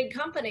few big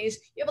companies,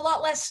 you have a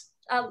lot less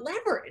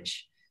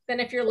leverage than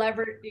if you're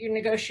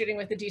negotiating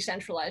with a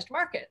decentralized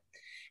market.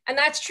 And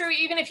that's true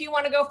even if you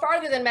want to go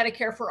farther than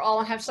Medicare for all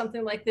and have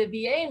something like the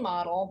VA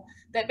model,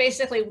 that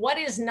basically what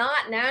is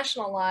not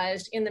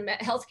nationalized in the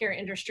healthcare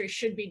industry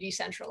should be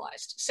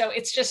decentralized. So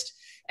it's just,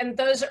 and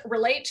those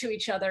relate to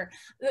each other.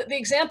 The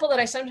example that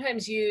I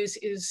sometimes use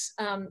is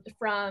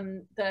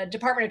from the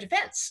Department of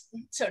Defense.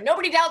 So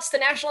nobody doubts the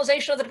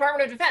nationalization of the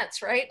Department of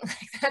Defense, right?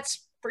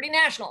 That's pretty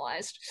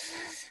nationalized.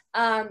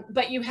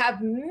 But you have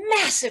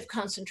massive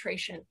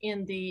concentration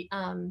in the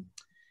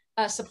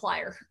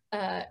supplier,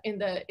 in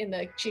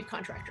the chief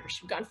contractors.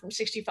 We've gone from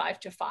 65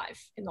 to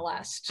 5 in the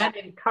last. And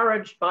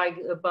encouraged by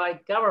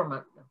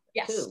government.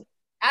 Yes, too.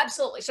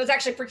 Absolutely. So it's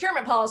actually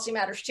procurement policy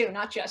matters too,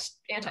 not just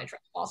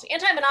antitrust policy.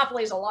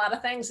 Anti-monopoly is a lot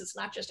of things. It's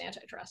not just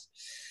antitrust.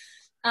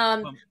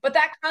 But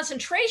that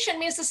concentration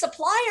means the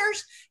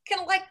suppliers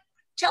can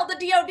tell the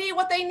DoD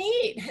what they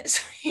need.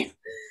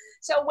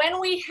 So when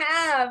we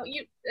have,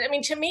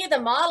 to me, the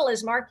model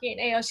is Markey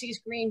and AOC's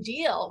Green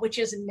Deal, which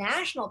is a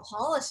national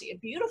policy, a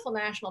beautiful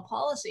national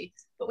policy.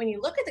 But when you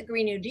look at the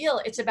Green New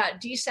Deal, it's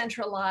about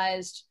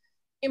decentralized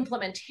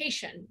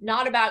implementation,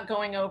 not about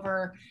going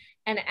over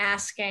and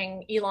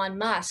asking Elon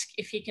Musk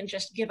if he can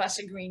just give us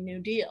a Green New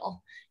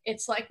Deal.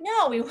 It's like,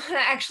 no, we want to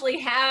actually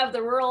have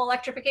the rural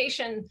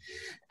electrification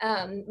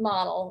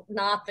model,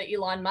 not the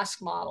Elon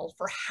Musk model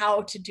for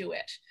how to do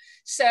it.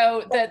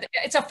 So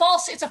it's a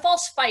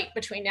false fight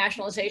between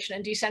nationalization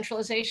and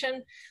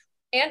decentralization.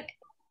 And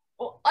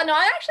no,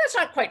 actually, that's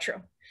not quite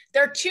true.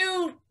 There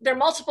are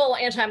multiple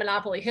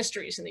anti-monopoly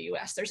histories in the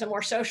US. There's a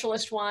more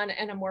socialist one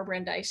and a more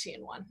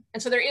Brandeisian one.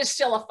 And so there is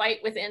still a fight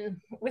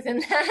within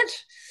that.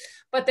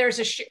 But there's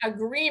an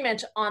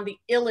agreement on the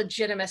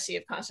illegitimacy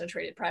of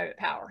concentrated private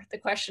power. The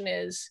question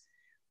is,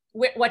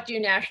 what do you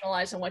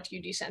nationalize and what do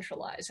you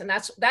decentralize? And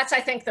that's I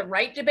think, the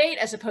right debate,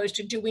 as opposed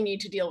to, do we need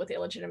to deal with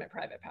illegitimate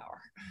private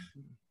power?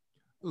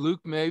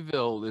 Luke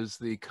Mayville is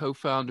the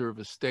co-founder of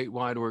a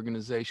statewide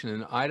organization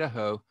in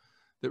Idaho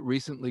that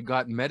recently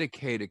got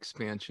Medicaid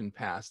expansion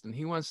passed. And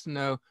he wants to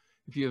know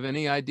if you have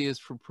any ideas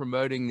for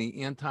promoting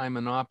the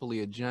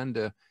anti-monopoly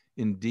agenda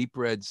in deep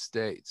red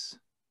states.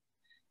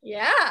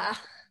 Yeah.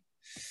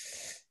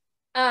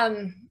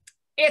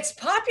 It's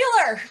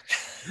popular.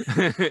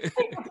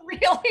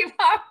 Really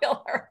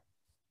popular.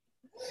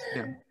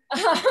 Yeah.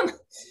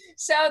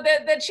 So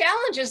the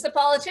challenge is the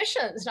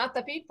politicians, not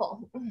the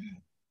people.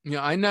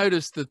 Yeah, I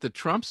noticed that the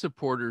Trump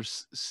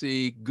supporters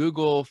see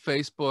Google,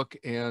 Facebook,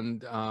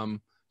 and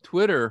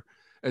Twitter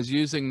as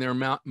using their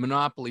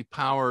monopoly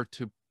power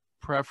to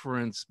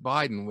preference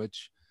Biden,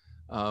 which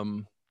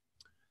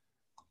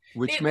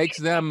makes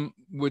them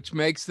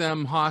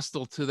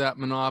hostile to that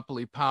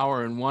monopoly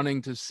power and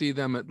wanting to see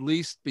them at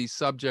least be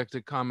subject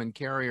to common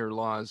carrier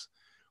laws,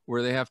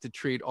 where they have to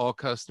treat all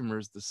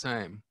customers the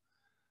same.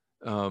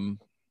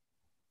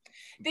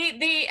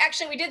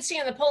 Actually, we did see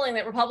in the polling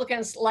that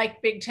Republicans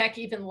like big tech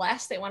even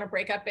less. They want to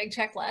break up big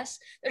tech less.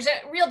 There's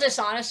a real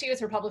dishonesty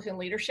with Republican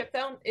leadership,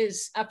 though.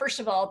 First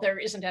of all, there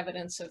isn't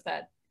evidence of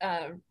that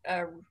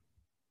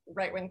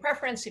right-wing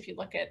preference. If you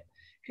look at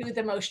who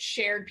the most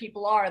shared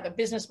people are, the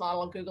business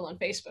model of Google and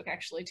Facebook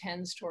actually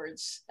tends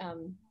towards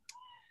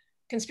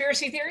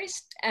conspiracy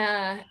theories.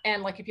 And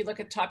if you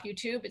look at top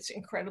YouTube, it's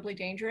incredibly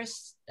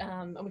dangerous.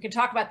 And we can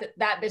talk about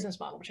that business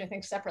model, which I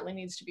think separately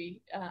needs to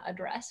be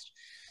addressed.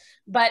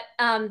 But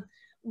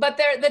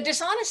the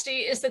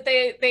dishonesty is that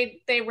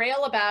they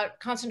rail about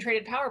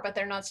concentrated power, but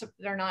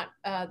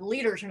the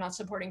leaders are not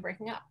supporting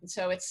breaking up. And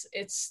so they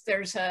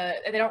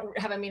don't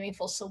have a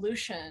meaningful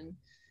solution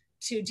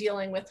to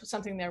dealing with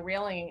something they're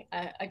railing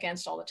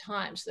against all the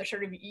time. So they're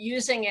sort of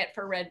using it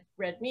for red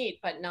meat,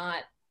 but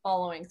not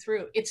following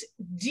through. It's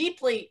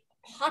deeply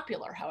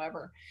popular,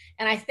 however.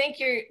 And I think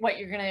what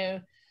you're going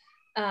to,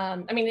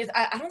 I mean,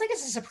 I don't think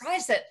it's a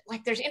surprise that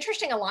like there's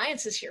interesting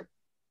alliances here.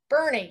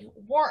 Bernie,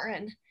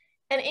 Warren,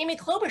 and Amy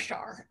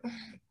Klobuchar.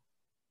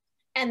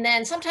 And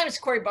then sometimes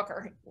Cory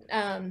Booker.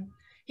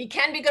 He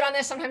can be good on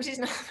this, sometimes he's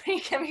not.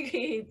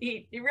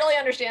 He really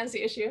understands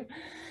the issue.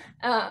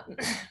 But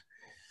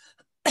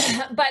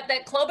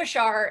that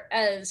Klobuchar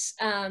has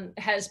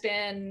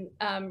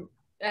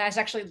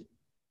actually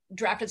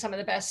drafted some of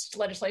the best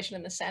legislation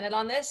in the Senate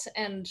on this,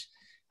 and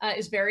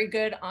is very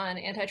good on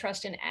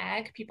antitrust in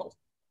ag. People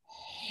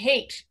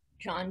hate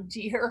John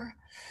Deere,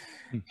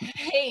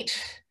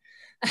 hate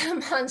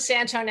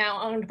Monsanto,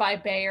 now owned by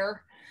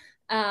Bayer.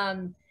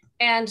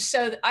 And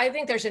so I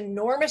think there's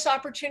enormous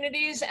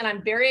opportunities, and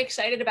I'm very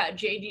excited about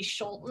J.D.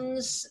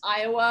 Scholten's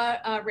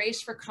Iowa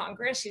race for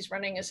Congress. He's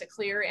running as a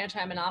clear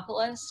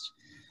anti-monopolist.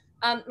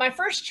 My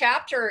first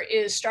chapter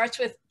starts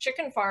with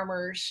chicken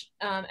farmers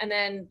and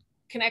then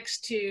connects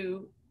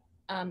to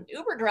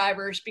Uber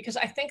drivers, because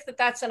I think that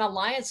that's an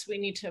alliance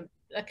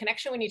a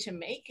connection we need to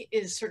make,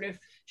 is sort of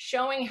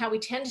showing how we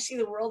tend to see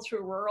the world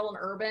through rural and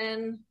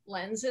urban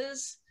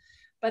lenses,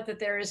 but that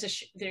there's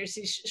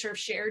these sort of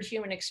shared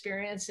human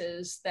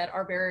experiences that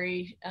are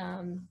very,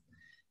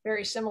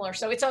 very similar.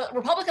 So it's a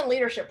Republican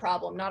leadership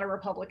problem, not a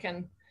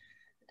Republican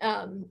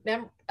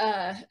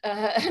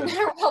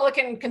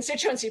Republican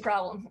constituency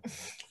problem.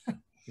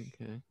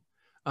 Okay.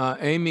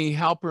 Amy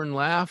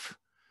Halpern-Laff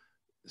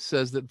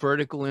says that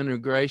vertical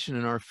integration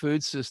in our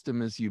food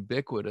system is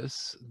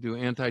ubiquitous. Do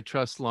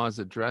antitrust laws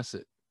address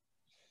it?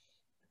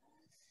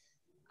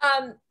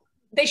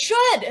 They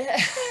should.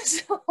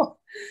 So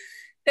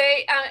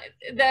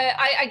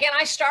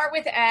I start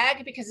with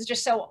ag because it's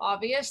just so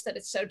obvious that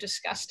it's so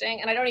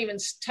disgusting, and I don't even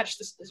touch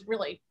this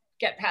really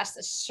get past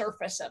the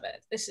surface of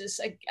it. This is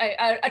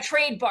a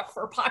trade book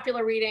for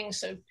popular reading,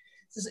 so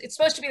it's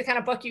supposed to be the kind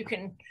of book you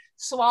can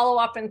swallow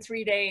up in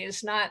 3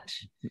 days, not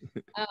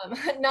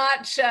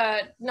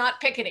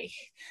pickety.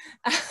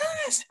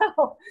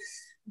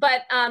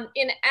 But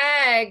in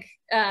ag,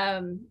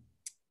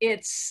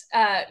 it's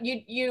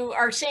you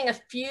are seeing a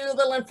few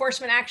little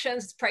enforcement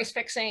actions, price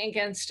fixing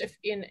against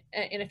in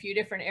a few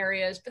different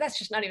areas, but that's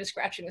just not even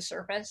scratching the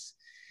surface.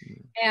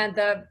 And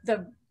the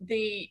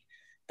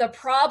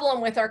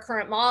problem with our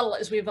current model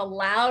is we've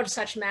allowed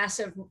such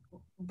massive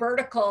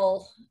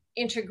vertical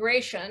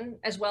integration,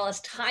 as well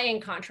as tying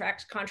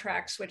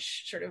contracts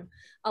which sort of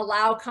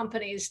allow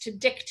companies to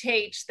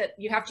dictate that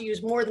you have to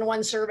use more than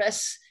one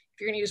service if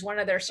you're going to use one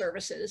of their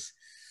services.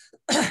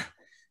 But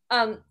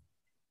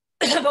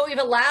we've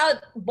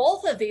allowed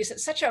both of these at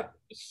such a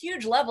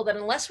huge level that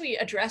unless we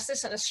address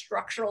this in a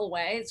structural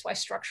way, it's why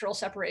structural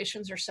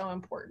separations are so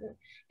important.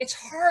 It's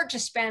hard to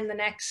spend the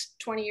next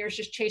 20 years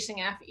just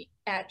chasing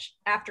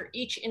after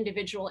each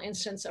individual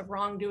instance of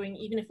wrongdoing,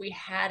 even if we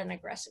had an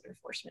aggressive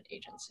enforcement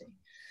agency.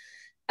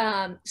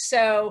 I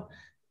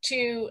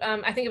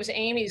think it was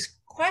Amy's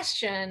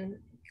question,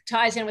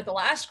 ties in with the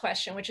last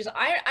question, which is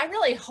I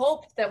really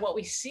hope that what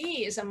we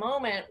see is a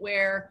moment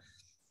where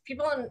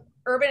people in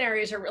urban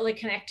areas are really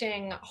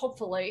connecting,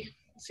 hopefully,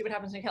 we'll see what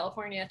happens in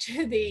California,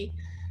 to the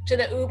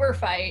Uber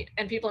fight,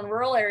 and people in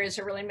rural areas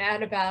are really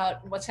mad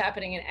about what's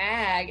happening in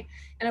ag.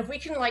 And if we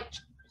can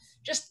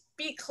just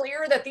be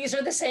clear that these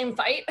are the same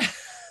fight,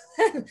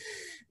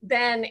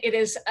 then it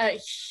is a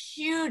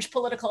huge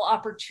political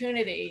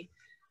opportunity.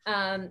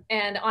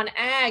 And on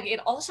ag, it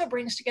also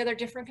brings together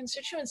different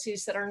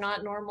constituencies that are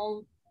not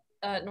normal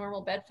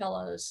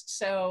bedfellows.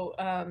 So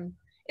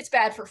it's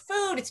bad for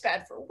food, it's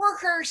bad for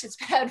workers, it's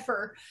bad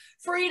for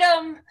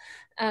freedom.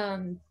 I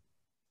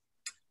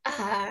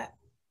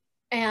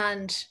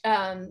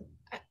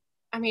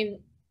mean,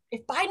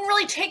 if Biden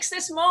really takes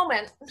this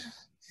moment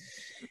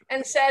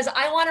and says,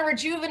 I want a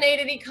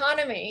rejuvenated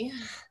economy,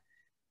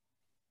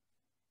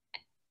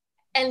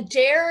 and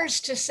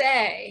dares to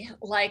say,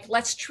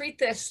 let's treat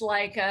this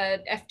like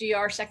a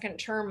FDR second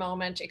term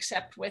moment,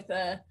 except with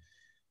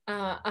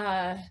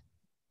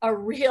a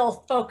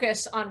real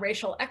focus on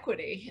racial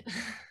equity.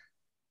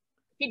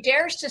 He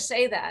dares to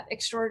say that,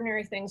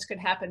 extraordinary things could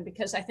happen,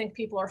 because I think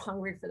people are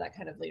hungry for that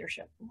kind of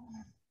leadership.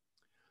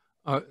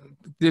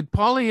 Did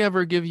Polly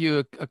ever give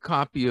you a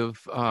copy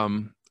of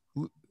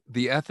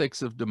The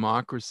Ethics of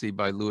Democracy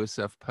by Louis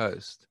F.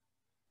 Post?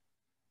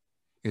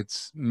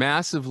 It's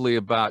massively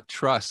about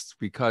trust,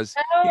 because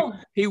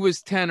he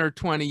was 10 or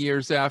 20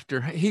 years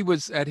after, he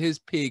was at his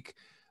peak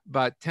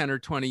about 10 or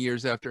 20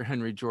 years after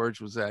Henry George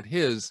was at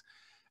his.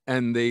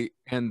 And the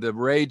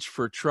rage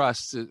for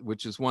trust,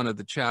 which is one of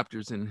the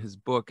chapters in his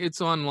book, it's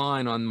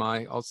online on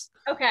my,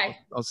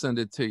 I'll send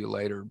it to you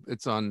later.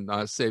 It's on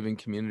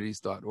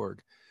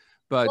savingcommunities.org.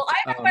 But well, I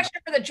have a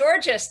question for the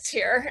Georgists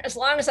here, as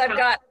long as I've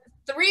got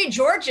 3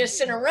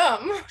 Georgists in a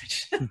room.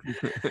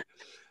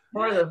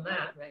 More than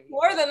that, maybe.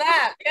 More than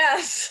that,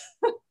 yes.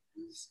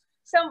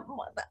 So I'll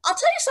tell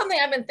you something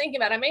I've been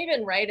thinking about, I may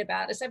even write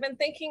about, is I've been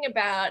thinking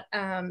about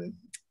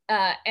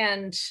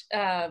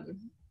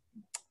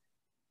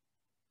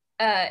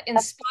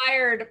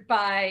inspired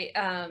by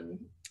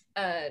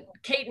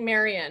Kate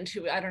Marion,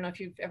 who I don't know if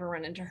you've ever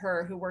run into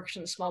her, who works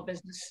in small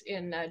business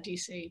in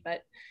DC,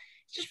 but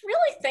just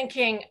really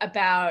thinking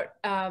about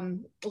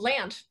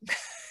land,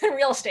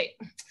 real estate,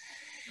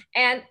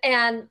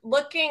 and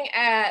looking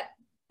at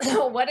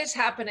what is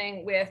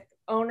happening with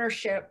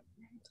ownership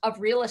of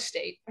real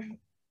estate,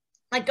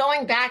 like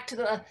going back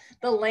to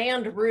the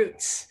land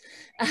roots,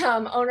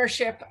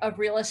 ownership of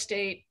real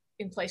estate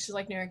in places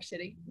like New York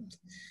City.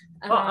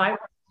 Well,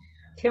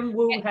 Tim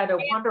Wu had a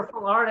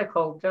wonderful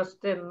article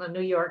just in the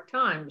New York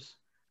Times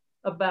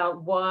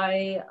about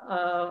why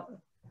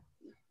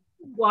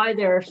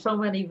there are so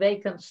many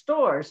vacant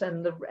stores,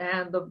 and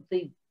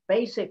the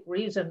basic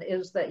reason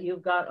is that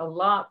you've got a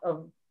lot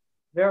of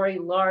very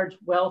large,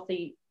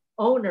 wealthy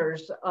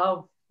owners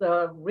of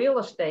the real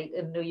estate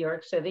in New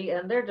York City,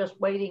 and they're just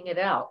waiting it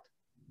out.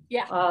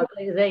 Yeah,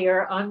 they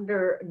are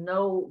under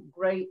no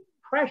great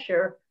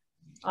pressure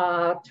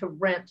to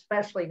rent,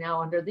 especially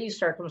now under these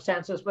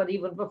circumstances. But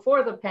even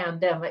before the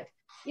pandemic,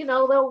 you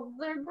know,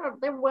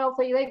 they're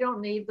wealthy. They don't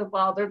need the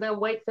bother. They'll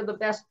wait for the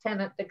best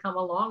tenant to come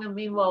along, and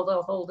meanwhile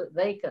they'll hold it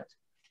vacant.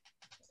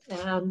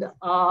 And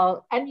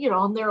you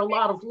know, and there are a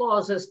lot of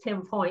laws, as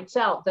Tim points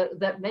out,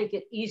 that make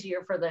it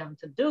easier for them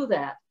to do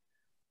that.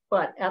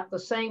 But at the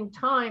same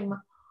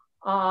time,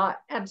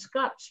 and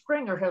Scott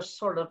Stringer has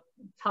sort of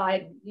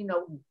tied,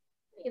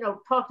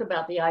 talked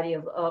about the idea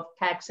of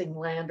taxing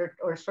land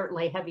or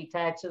certainly heavy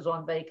taxes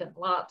on vacant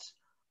lots,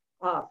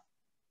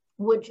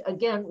 which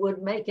again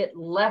would make it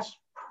less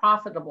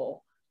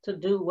profitable to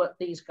do what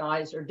these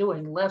guys are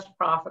doing, less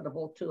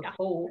profitable to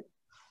hold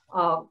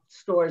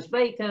stores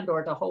vacant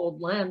or to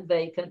hold land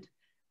vacant.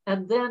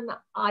 And then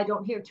I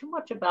don't hear too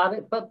much about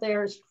it, but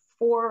there's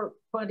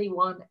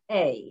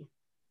 421A,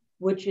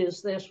 which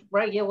is this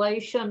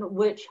regulation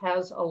which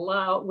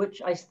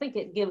I think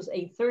it gives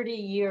a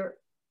 30-year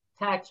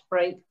tax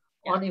break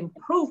on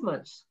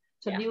improvements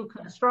to new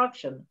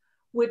construction,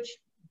 which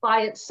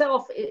by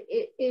itself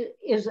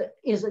is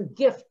a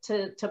gift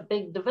to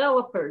big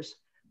developers.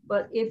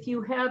 But if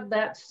you had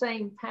that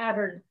same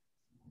pattern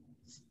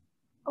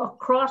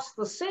across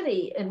the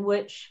city in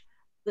which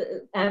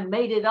and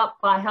made it up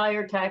by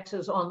higher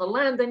taxes on the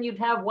land, then you'd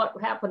have what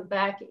happened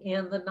back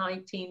in the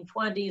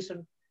 1920s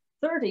and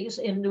 30s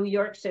in New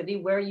York City,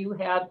 where you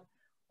had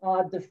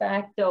de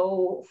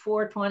facto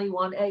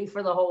 421A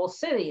for the whole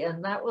city.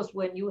 And that was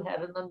when you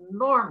had an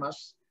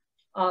enormous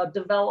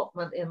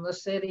development in the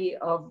city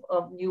of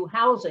new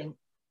housing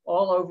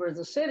all over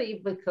the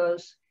city,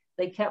 because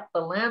they kept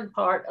the land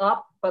part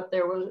up, but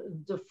there was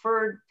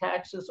deferred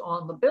taxes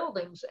on the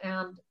buildings.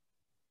 And,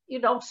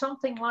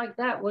 something like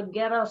that would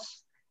get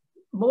us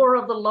more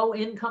of the low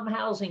income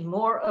housing,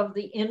 more of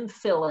the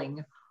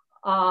infilling,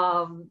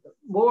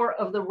 more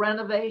of the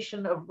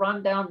renovation of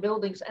rundown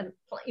buildings, and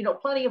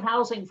plenty of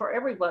housing for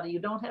everybody. You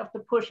don't have to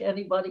push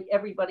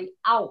everybody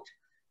out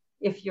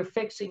if you're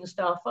fixing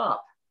stuff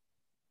up.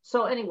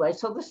 So anyway,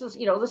 so this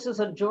is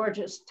a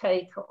George's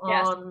take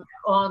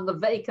on the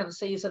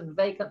vacancies and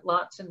vacant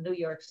lots in New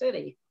York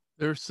City.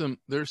 There's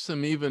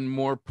some even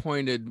more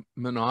pointed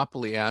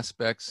monopoly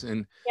aspects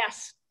in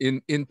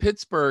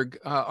Pittsburgh.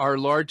 Our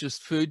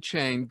largest food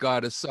chain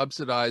got a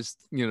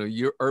subsidized,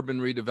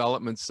 urban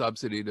redevelopment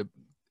subsidy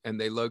and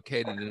they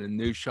located in a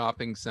new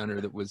shopping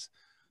center that was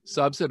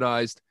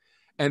subsidized.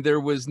 And there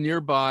was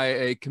nearby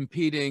a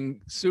competing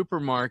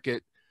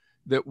supermarket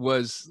that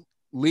was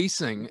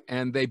leasing,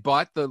 and they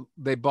bought the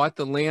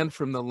land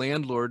from the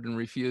landlord and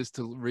refused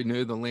to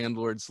renew the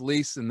landlord's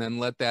lease, and then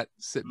let that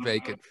sit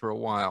vacant for a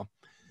while.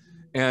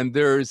 And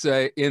there's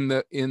in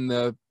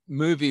the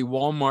movie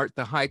Walmart,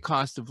 The High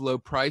Cost of Low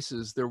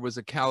Prices, there was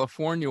a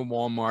California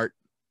Walmart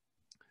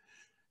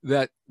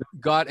that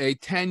got a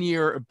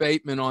 10-year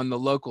abatement on the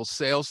local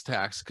sales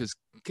tax, because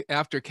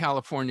after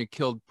California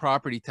killed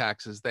property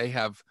taxes, they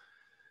have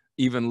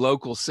even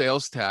local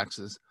sales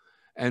taxes.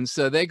 And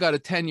so they got a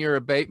 10-year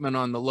abatement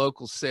on the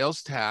local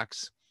sales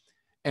tax.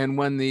 And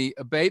when the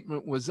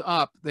abatement was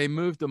up, they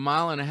moved 1.5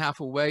 miles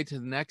away to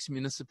the next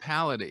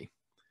municipality,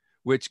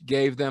 which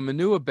gave them a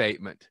new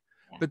abatement.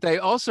 But they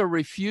also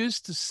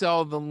refused to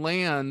sell the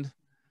land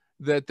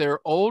that their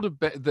old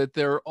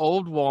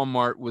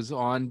Walmart was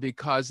on,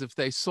 because if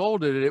they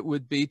sold it, it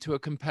would be to a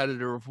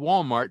competitor of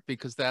Walmart,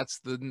 because that's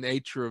the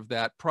nature of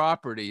that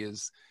property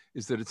is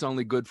that it's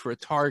only good for a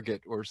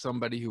Target or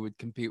somebody who would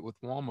compete with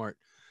Walmart.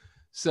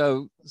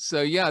 So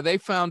yeah, they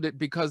found it,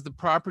 because the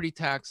property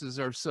taxes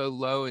are so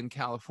low in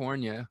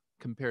California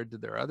compared to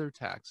their other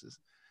taxes,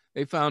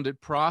 they found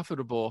it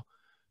profitable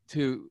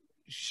to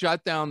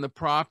shut down the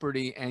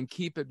property and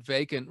keep it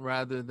vacant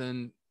rather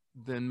than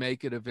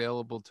make it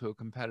available to a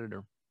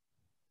competitor.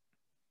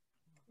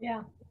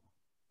 Yeah.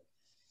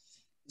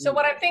 So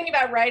what I'm thinking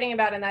about writing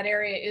about in that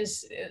area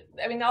is,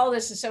 all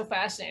this is so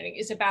fascinating,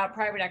 is about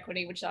private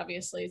equity, which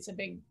obviously it's a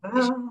big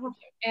issue,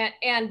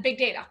 and big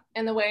data,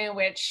 and the way in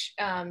which,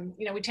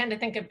 we tend to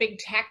think of big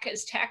tech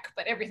as tech,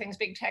 but everything's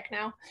big tech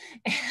now.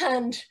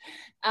 And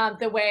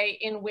the way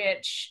in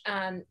which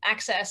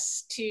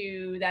access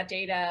to that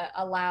data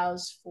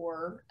allows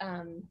for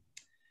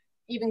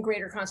even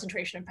greater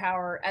concentration of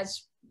power,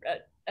 as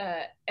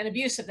an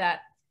abuse of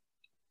that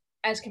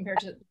as compared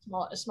to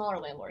smaller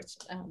landlords.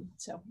 I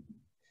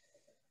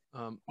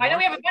know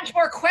we have a bunch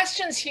more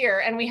questions here,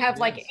 and we have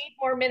like 8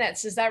 more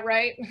minutes. Is that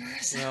right?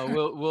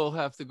 No, we'll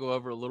have to go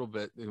over a little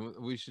bit.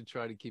 We should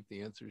try to keep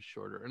the answers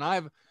shorter. And I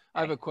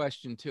have a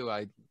question too.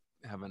 I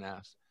haven't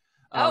asked.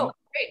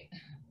 Great.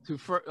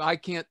 I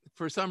can't,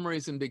 for some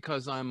reason,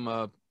 because I'm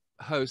a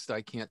host,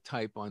 I can't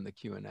type on the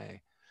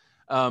Q&A.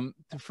 To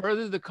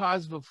further the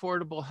cause of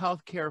affordable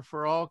health care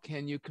for all,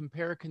 can you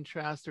compare,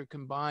 contrast, or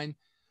combine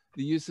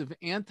the use of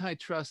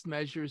antitrust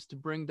measures to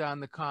bring down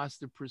the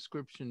cost of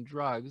prescription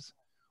drugs,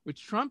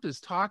 which Trump is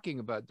talking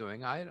about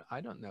doing? I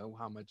don't know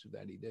how much of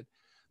that he did.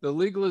 The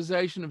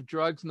legalization of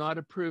drugs not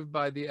approved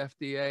by the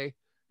FDA,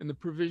 and the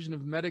provision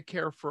of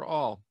Medicare for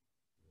all.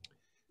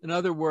 In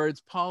other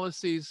words,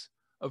 policies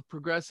of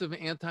progressive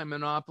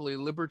anti-monopoly,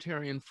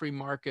 libertarian free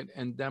market,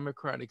 and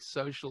democratic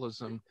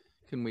socialism.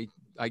 Can we,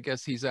 I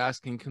guess he's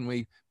asking, can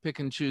we pick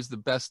and choose the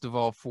best of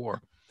all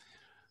 4?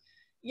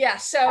 Yeah,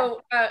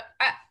 so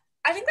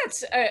I think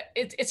that's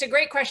it's a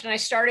great question. I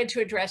started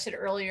to address it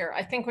earlier.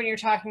 I think when you're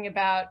talking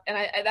about, and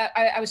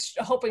I was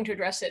hoping to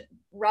address it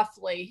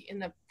roughly in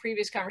the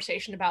previous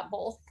conversation about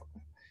both.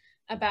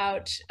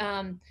 About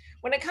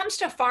when it comes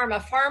to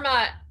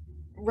pharma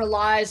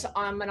relies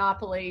on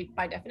monopoly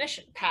by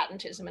definition.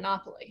 Patent is a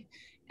monopoly.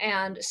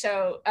 And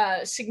so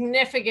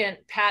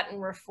significant patent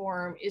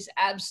reform is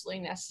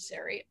absolutely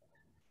necessary.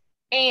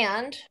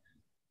 And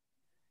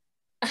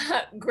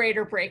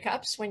greater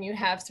breakups. When you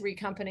have 3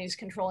 companies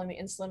controlling the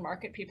insulin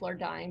market, people are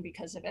dying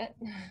because of it.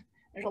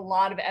 There's a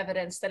lot of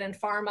evidence that in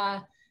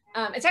pharma,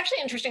 it's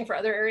actually interesting for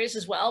other areas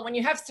as well. When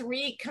you have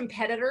 3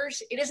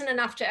 competitors, it isn't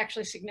enough to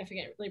actually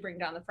significantly bring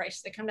down the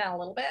price. They come down a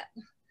little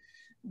bit,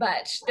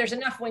 but there's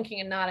enough winking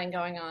and nodding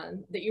going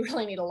on that you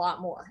really need a lot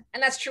more.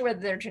 And that's true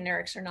whether they're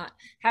generics or not.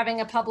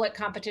 Having a public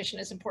competition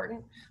is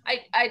important.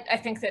 I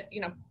think that,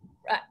 you know,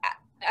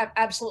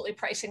 absolutely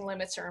pricing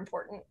limits are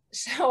important.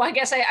 So I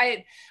guess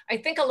I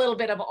think a little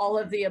bit of all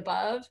of the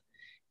above,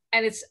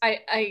 and it's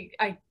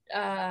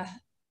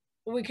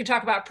we could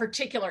talk about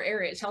particular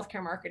areas.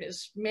 Healthcare market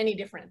is many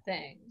different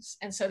things,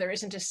 and so there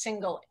isn't a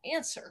single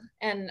answer.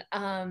 And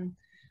I'm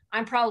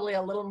probably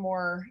a little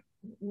more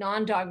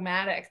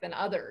non-dogmatic than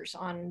others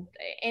on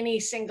any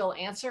single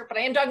answer, but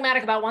I am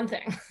dogmatic about one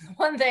thing.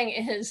 One thing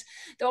is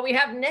that what we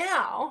have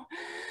now,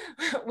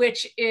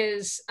 which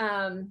is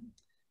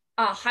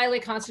highly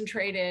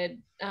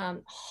concentrated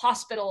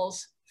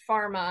hospitals,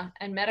 pharma,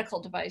 and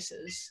medical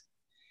devices,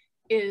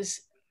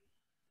 is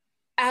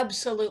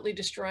absolutely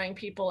destroying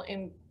people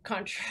in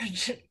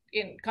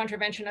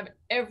contravention of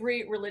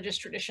every religious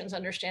tradition's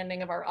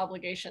understanding of our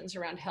obligations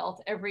around health,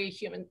 every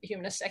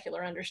humanist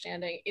secular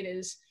understanding. It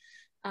is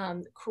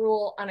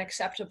cruel,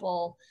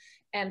 unacceptable.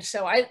 And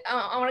so when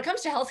it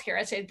comes to healthcare,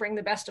 I'd say bring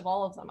the best of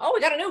all of them. Oh,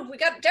 we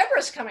got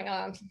Deborah's coming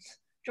on,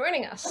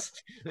 joining us.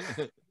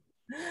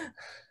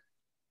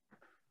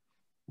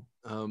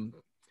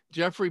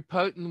 Jeffrey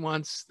Poten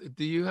wants,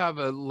 do you have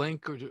a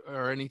link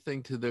or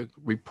anything to the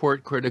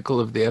report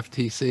critical of the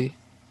FTC?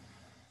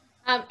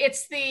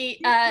 It's the...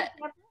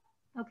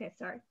 okay,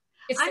 sorry.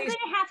 I'm going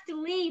to have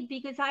to leave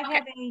because I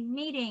have a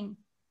meeting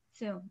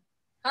soon.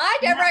 Hi,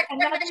 Deborah. I can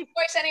never get your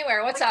voice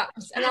anywhere. What's up?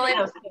 And I'll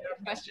answer your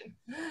question.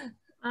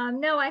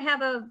 No, I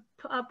have a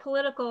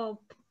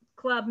political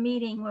club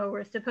meeting where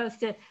we're supposed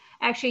to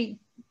actually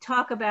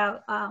talk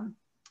about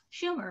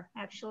Schumer,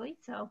 actually.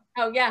 So.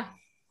 Oh, yeah.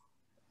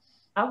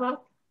 Hello.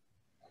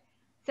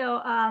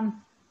 So I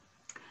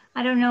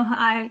don't know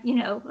how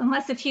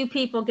unless a few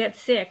people get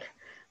sick,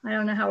 I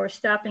don't know how we're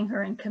stopping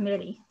her in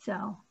committee.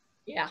 So.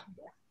 Yeah.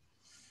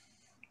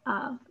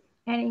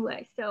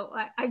 Anyway, so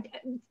I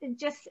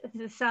just as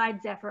a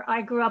side, Zephyr,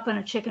 I grew up on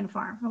a chicken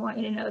farm. I want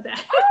you to know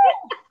that.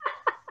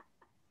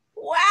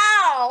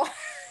 Wow.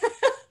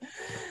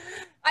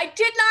 I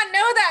did not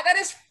know that. That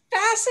is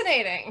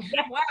fascinating.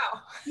 Yes.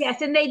 Wow.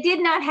 Yes, and they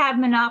did not have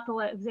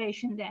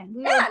monopolization then.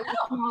 We were a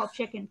small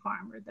chicken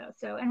farmer though.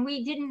 So, and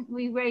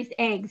we raised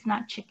eggs,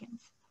 not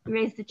chickens. We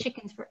raised the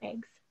chickens for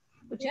eggs,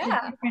 which is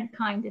a different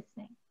kind of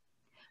thing.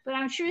 But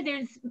I'm sure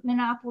there's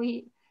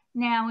monopoly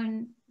now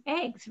in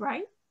eggs,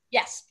 right?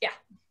 Yes. Yeah.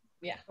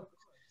 Yeah.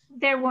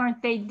 There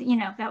weren't,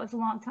 that was a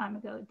long time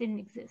ago. It didn't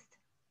exist.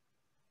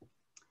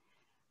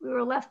 We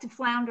were left to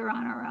flounder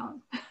on our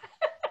own.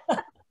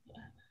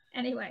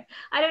 Anyway,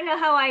 I don't know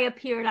how I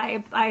appeared.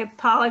 I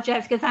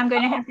apologize because I'm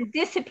going to have to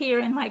disappear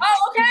in like.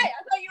 Oh, okay. I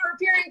thought you were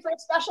appearing for a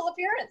special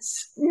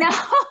appearance. No,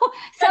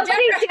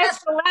 somebody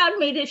just allowed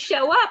me to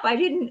show up. I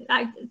didn't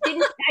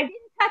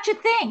touch a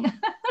thing.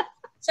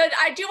 So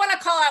I do want to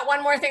call out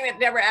one more thing that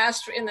Deborah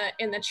asked in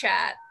the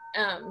chat,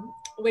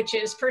 which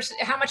is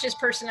how much is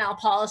personnel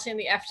policy in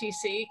the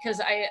FTC? Because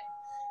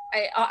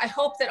I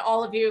hope that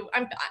all of you,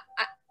 I'm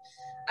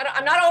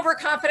not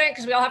overconfident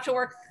because we all have to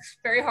work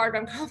very hard, but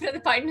I'm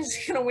confident that Biden is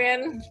going to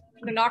win.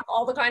 To knock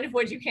all the kind of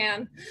wood you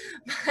can.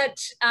 But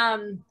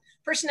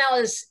personnel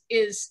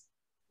is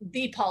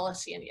the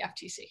policy in the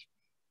FTC.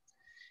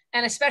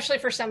 and especially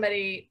for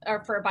somebody,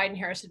 or for a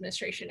Biden-Harris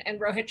administration. And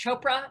Rohit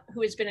Chopra,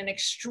 who has been an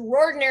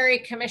extraordinary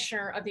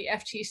commissioner of the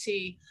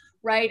FTC,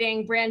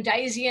 writing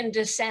Brandeisian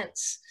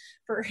dissents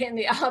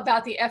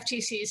about the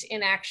FTC's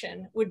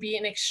inaction, would be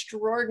an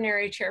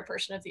extraordinary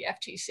chairperson of the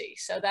FTC.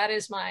 So that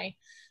is my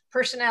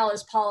personnel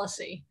as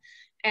policy.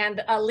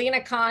 And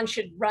Lena Khan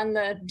should run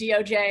the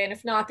DOJ, and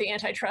if not, the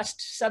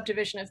antitrust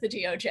subdivision of the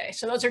DOJ.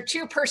 So those are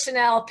two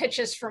personnel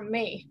pitches from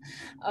me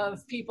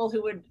of people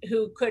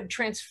who could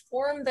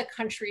transform the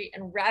country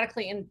and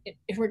radically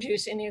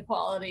reduce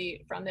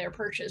inequality from their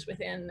perches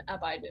within a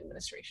Biden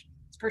administration.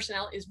 This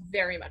personnel is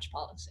very much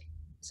policy.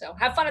 So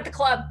have fun at the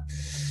club.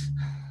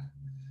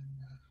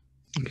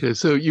 Okay,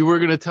 so you were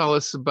going to tell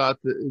us about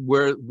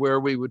where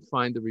we would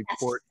find the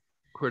report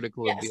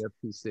critical of the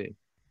FTC.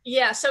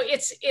 Yeah, so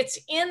it's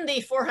in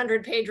the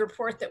 400-page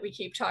report that we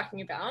keep talking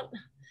about.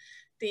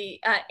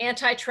 The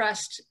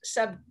antitrust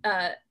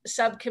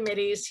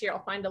subcommittees. Here,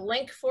 I'll find a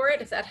link for it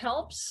if that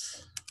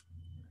helps.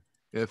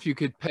 If you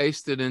could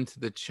paste it into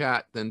the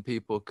chat, then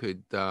people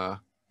could. Yeah.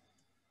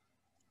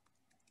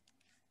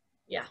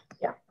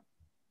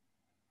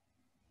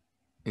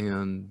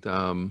 And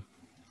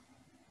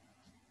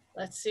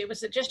let's see,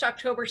 was it just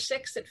October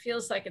 6th? It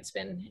feels like it's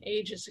been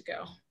ages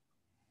ago.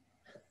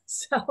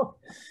 So.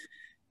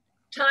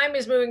 Time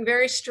is moving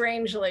very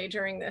strangely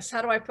during this.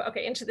 How do I put,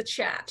 okay, into the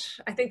chat.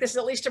 I think this is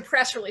at least a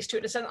press release to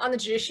it. It's on the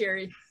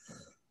Judiciary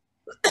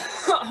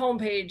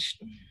homepage.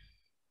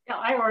 Yeah,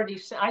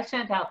 I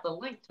sent out the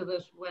link to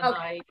this when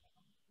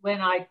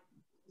I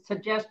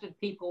suggested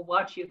people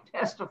watch you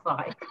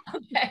testify.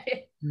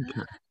 Okay.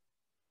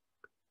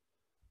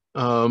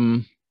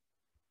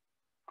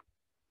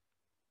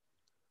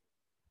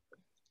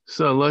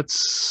 So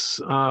let's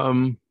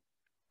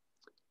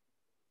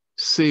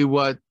see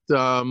what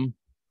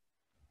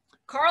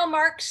Karl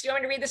Marx, do you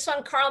want me to read this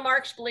one? Karl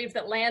Marx believed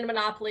that land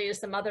monopoly is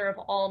the mother of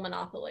all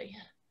monopoly.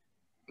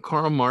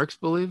 Karl Marx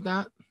believed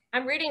that?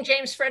 I'm reading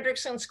James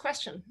Frederickson's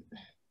question.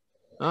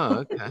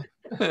 Oh, okay.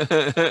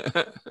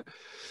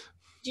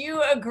 Do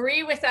you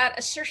agree with that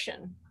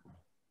assertion?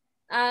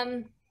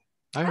 I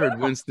heard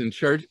Winston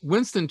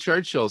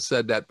Churchill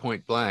said that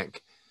point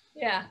blank.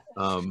 Yeah.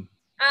 I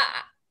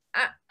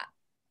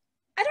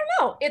don't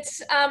know.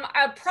 It's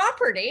a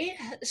property.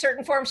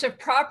 Certain forms of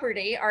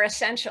property are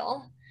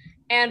essential.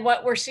 And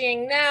what we're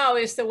seeing now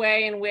is the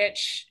way in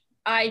which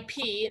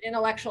IP,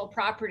 intellectual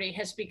property,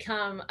 has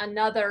become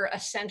another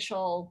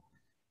essential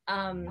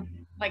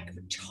like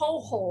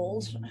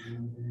toehold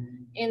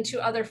into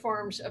other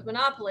forms of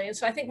monopoly. And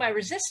so I think my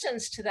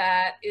resistance to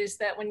that is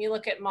that when you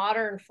look at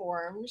modern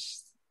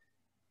forms,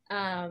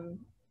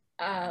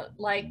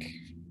 like,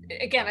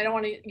 again, I don't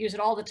want to use it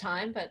all the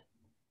time, but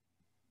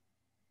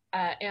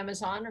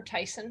Amazon or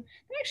Tyson,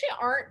 they actually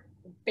aren't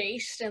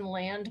based in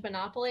land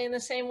monopoly in the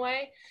same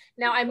way.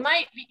 Now,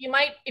 you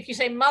might, if you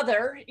say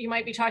mother, you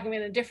might be talking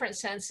in a different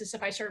sense, as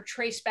if I sort of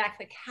trace back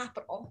the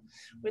capital.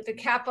 Would the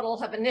capital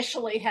have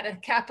initially had a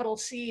capital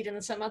seed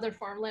in some other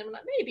form, land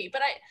monopoly? Maybe,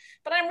 but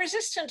I'm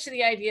resistant to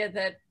the idea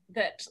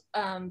that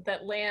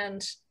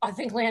land. I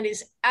think land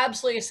is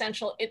absolutely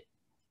essential.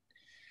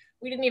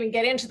 We didn't even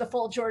get into the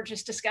full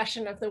George's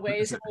discussion of the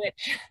ways in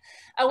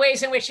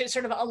which it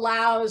sort of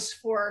allows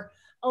for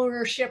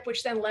ownership,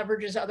 which then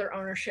leverages other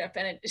ownership,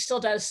 and it still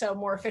does so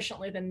more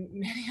efficiently than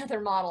many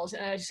other models.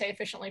 And I say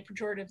efficiently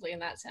pejoratively in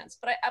that sense.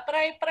 But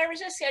I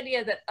resist the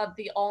idea of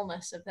the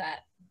allness of that.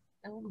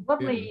 Let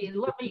me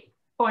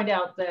point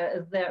out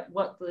that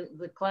what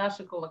the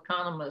classical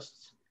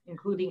economists,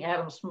 including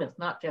Adam Smith,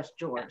 not just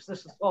George,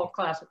 this is all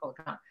classical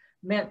economists,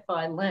 meant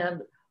by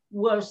land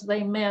was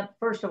they meant,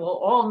 first of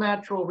all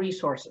natural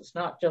resources,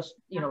 not just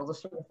the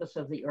surface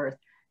of the earth.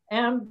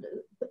 And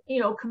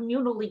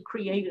communally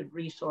created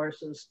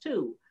resources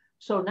too.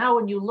 So now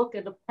when you look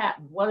at a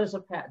patent, what is a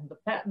patent? A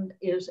patent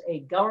is a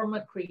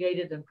government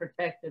created and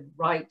protected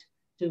right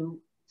to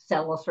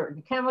sell a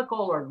certain chemical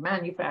or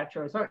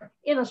manufacture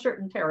in a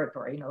certain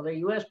territory. They're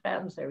US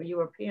patents, they're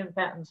European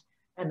patents,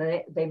 and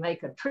they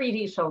make a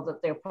treaty so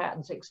that their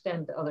patents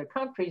extend to other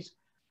countries,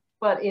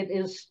 but it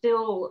is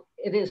still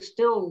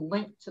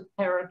linked to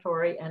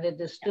territory, and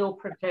it is still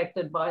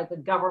protected by the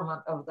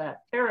government of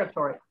that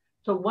territory.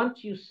 So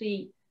once you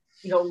see,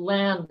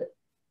 land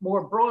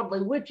more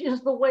broadly, which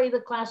is the way the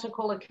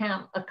classical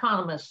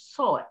economists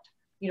saw it.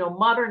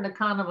 Modern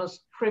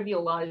economists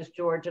trivialize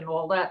George and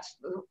all that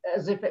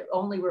as if it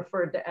only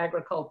referred to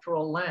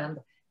agricultural land.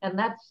 And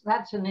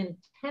that's an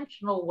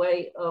intentional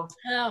way of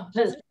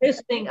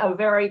resisting a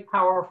very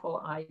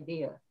powerful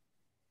idea.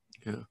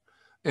 Yeah.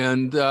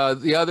 And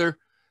I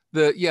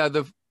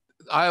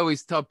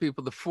always tell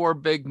people the four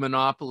big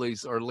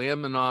monopolies are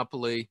land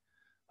monopoly.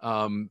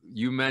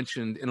 You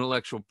mentioned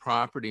intellectual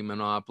property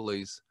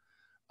monopolies.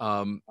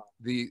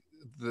 The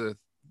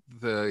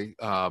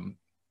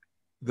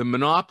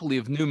monopoly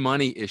of new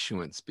money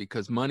issuance,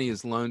 because money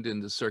is loaned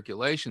into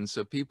circulation.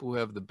 So people who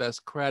have the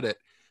best credit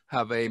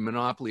have a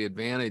monopoly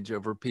advantage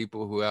over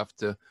people who have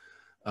to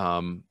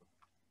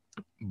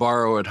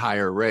borrow at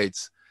higher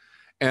rates.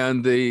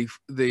 And the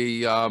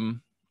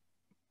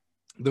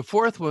the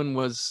fourth one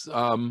was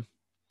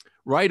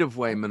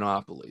right-of-way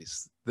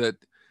monopolies. That,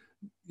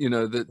 you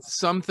know, that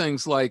some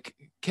things like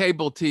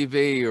cable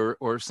TV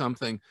or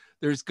something,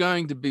 there's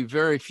going to be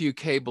very few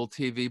cable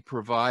TV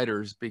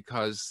providers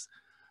because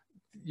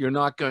you're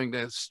not going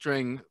to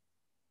string,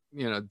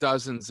 you know,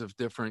 dozens of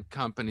different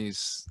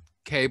companies'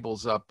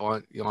 cables up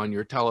on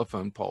your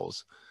telephone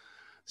poles.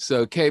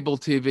 So cable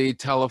TV,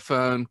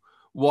 telephone,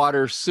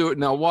 water, sewer.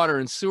 Now, water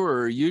and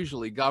sewer are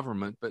usually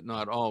government, but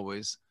not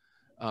always.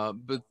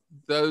 But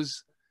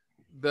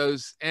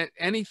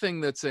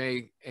anything that's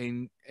a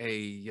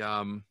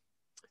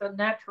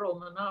natural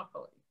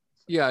monopoly.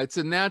 Yeah, it's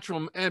a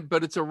natural,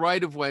 but it's a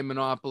right-of-way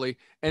monopoly.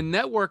 And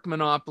network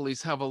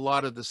monopolies have a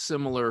lot of the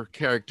similar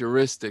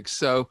characteristics.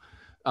 So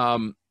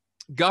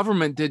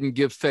government didn't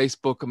give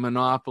Facebook a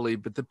monopoly,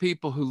 but the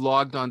people who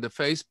logged onto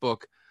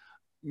Facebook,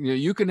 you know,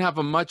 you can have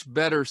a much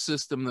better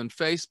system than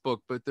Facebook,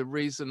 but the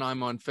reason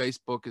I'm on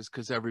Facebook is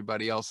because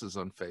everybody else is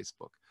on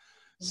Facebook.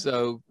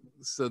 So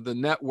the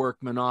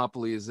network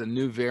monopoly is a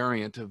new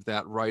variant of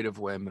that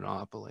right-of-way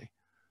monopoly.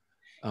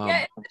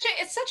 Yeah,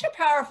 it's such a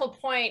powerful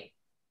point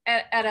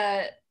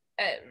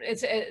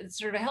it's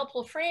sort of a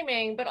helpful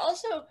framing, but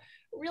also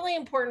really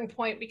important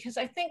point, because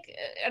I think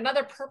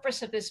another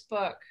purpose of this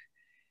book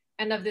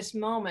and of this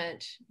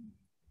moment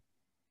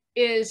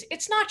is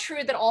it's not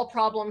true that all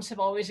problems have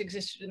always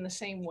existed in the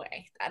same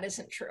way. That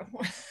isn't true,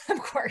 of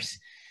course.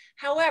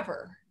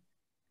 However,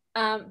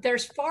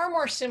 there's far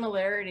more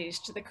similarities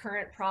to the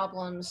current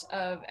problems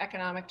of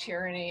economic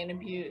tyranny and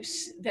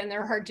abuse than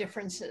there are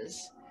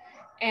differences.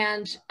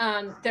 And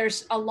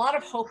there's a lot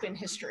of hope in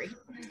history.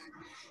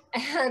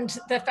 And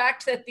the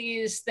fact that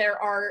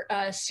there are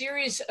a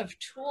series of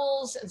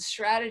tools and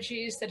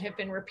strategies that have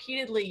been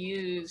repeatedly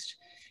used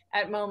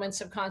at moments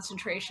of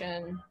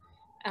concentration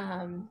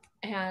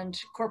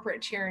and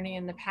corporate tyranny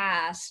in the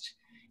past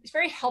is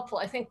very helpful.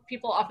 I think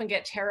people often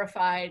get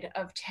terrified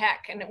of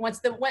tech. And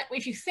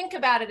if you think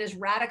about it as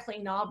radically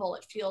novel,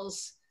 it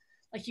feels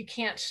like you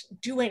can't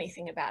do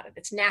anything about it.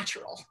 It's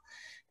natural.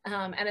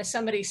 And as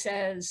somebody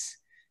says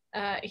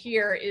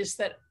here is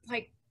that,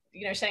 like,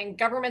 you know, saying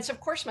governments,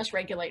 of course, must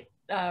regulate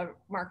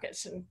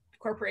markets and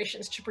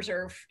corporations to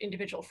preserve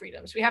individual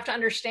freedoms. We have to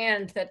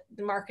understand that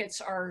the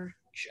markets are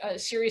a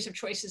series of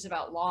choices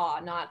about law,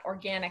 not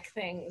organic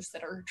things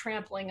that are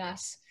trampling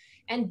us.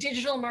 And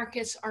digital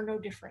markets are no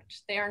different.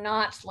 They are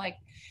not like,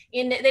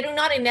 they do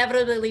not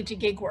inevitably lead to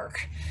gig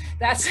work.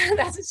 That's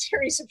a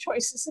series of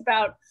choices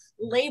about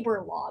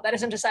labor law. That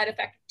isn't a side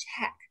effect of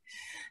tech.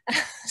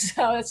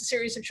 So it's a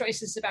series of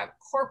choices about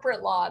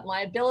corporate law and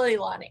liability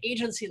law and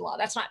agency law.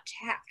 That's not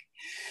tech.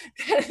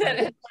 That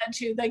has led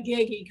to the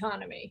gig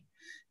economy.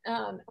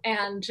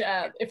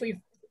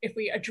 If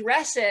we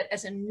address it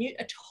as a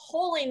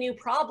totally new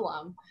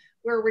problem,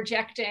 we're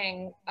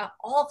rejecting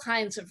all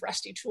kinds of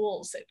rusty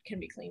tools that can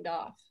be cleaned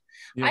off.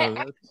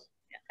 Yeah,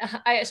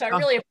 so I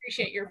really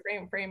appreciate your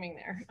framing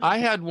there. I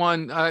had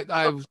one.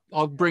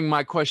 I'll bring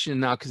my question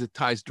now because it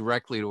ties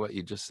directly to what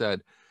you just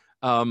said.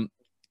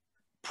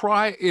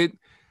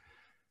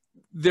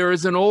 There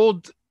is an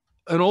old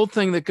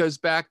thing that goes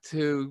back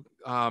to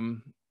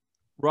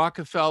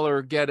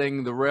Rockefeller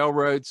getting the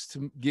railroads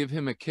to give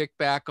him a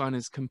kickback on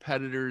his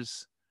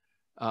competitors.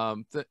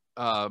 You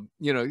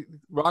know,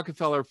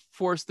 Rockefeller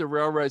forced the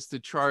railroads to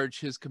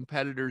charge his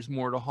competitors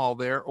more to haul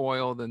their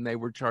oil than they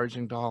were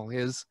charging to haul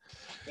his.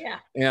 Yeah.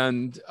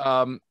 And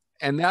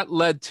that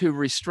led to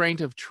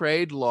restraint of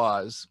trade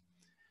laws.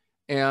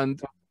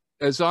 And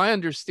as I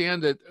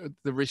understand it,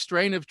 the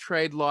restraint of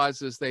trade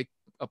laws as they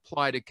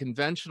apply to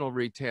conventional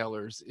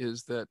retailers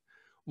is that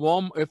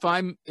if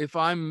I'm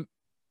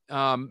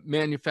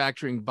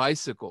manufacturing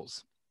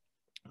bicycles,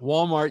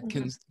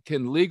 Walmart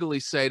can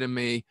legally say to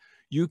me,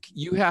 you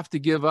have to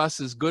give us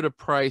as good a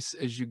price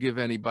as you give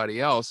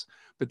anybody else,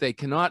 but they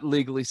cannot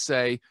legally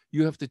say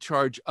you have to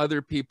charge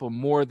other people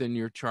more than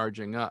you're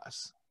charging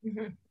us.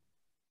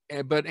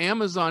 But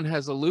Amazon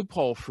has a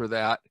loophole for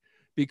that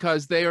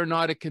because they are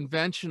not a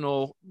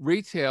conventional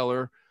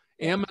retailer.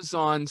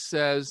 Amazon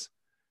says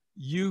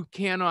you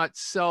cannot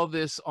sell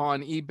this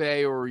on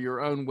eBay or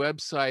your own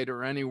website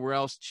or anywhere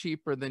else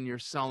cheaper than you're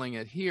selling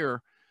it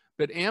here.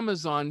 But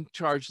Amazon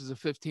charges a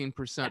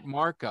 15%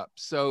 markup.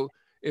 So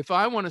if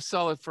I want to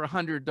sell it for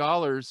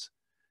 $100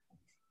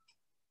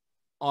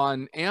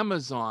 on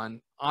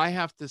Amazon,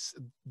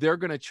 they're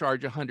going to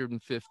charge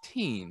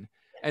 $115.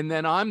 And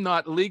then I'm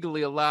not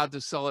legally allowed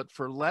to sell it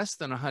for less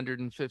than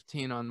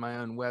 $115 on my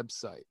own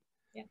website.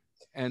 Yeah.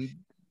 And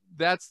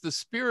that's the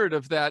spirit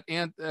of that,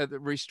 and the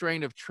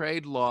restraint of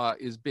trade law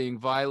is being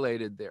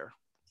violated there.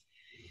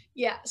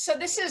 Yeah, so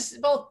this is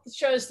both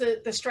shows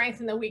the strength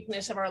and the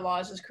weakness of our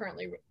laws as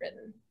currently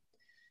written.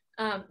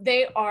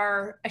 They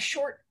are as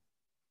short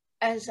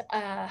as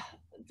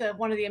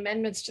one of the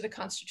amendments to the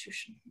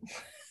Constitution.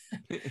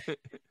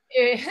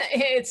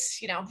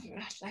 It's, you know,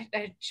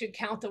 I should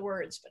count the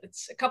words, but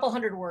it's a couple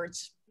hundred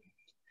words.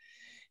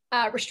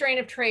 Restraint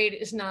of trade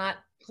is not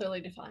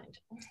clearly defined.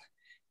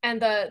 And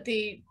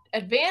the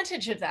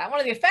advantage of that, one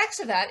of the effects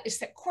of that is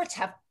that courts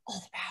have all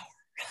the power.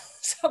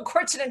 So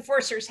courts and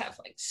enforcers have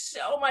like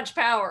so much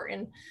power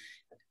in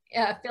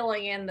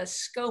filling in the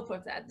scope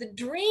of that. The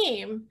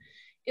dream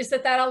is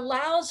that that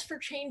allows for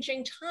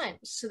changing times,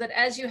 so that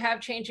as you have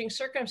changing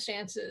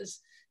circumstances,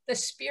 the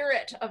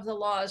spirit of the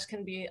laws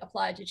can be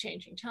applied to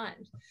changing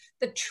times.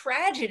 The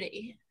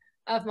tragedy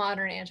of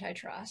modern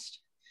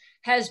antitrust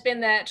has been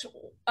that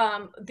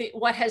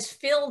what has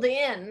filled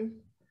in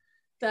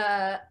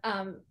the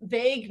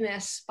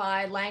vagueness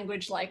by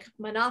language like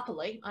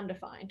monopoly,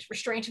 undefined,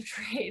 restraint of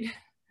trade,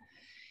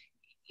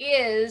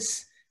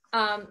 is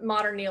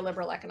modern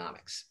neoliberal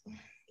economics.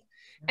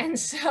 And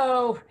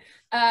so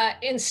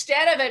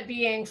instead of it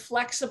being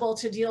flexible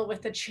to deal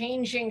with the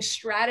changing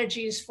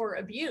strategies for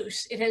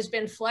abuse, it has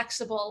been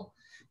flexible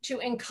to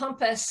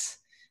encompass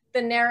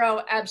the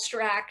narrow,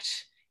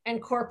 abstract,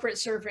 and corporate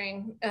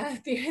serving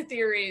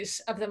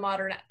theories of the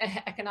modern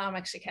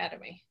economics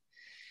academy.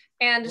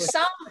 And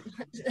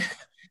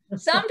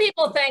some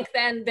people think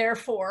then,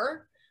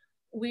 therefore,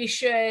 we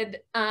should,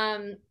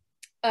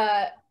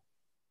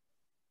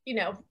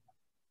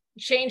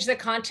 change the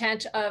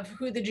content of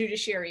who the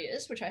judiciary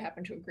is, which I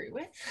happen to agree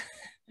with.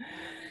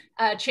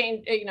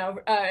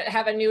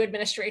 Have a new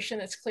administration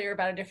that's clear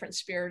about a different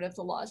spirit of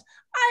the laws.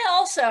 I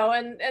also,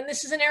 and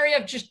this is an area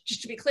of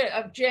just to be clear,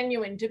 of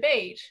genuine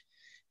debate,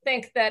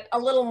 think that a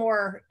little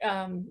more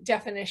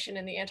definition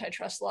in the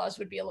antitrust laws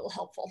would be a little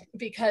helpful,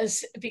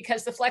 because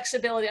the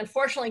flexibility,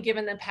 unfortunately,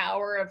 given the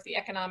power of the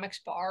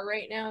economics bar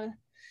right now,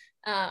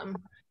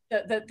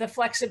 the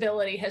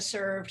flexibility has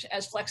served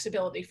as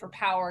flexibility for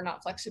power,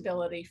 not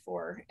flexibility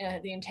for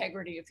the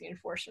integrity of the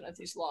enforcement of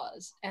these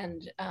laws.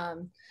 And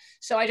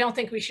so I don't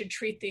think we should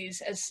treat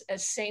these as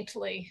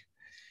saintly.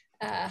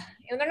 And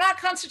they're not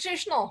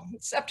constitutional.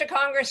 It's up to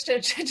Congress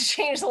to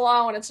change the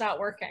law when it's not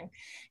working.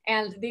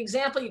 And the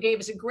example you gave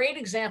is a great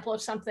example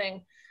of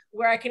something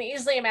where I can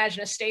easily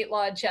imagine a state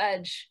law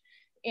judge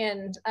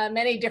in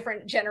many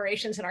different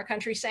generations in our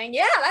country saying,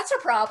 yeah, that's a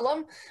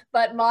problem.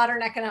 But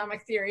modern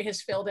economic theory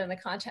has filled in the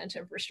content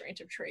of restraint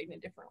of trade in a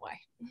different way.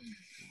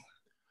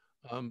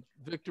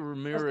 Victor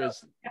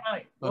Ramirez.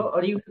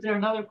 Is there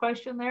another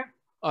question there?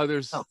 Oh,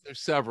 there's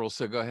several,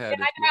 so go ahead.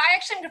 Yeah, I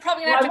actually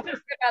probably have to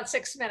for about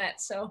 6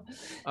 minutes. So.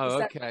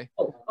 Oh, okay.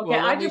 Okay.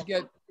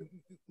 Well,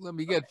 let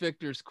me get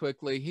Victor's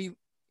quickly.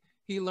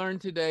 He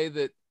learned today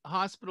that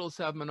hospitals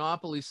have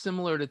monopolies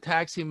similar to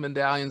taxi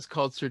medallions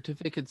called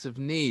certificates of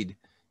need.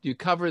 Do you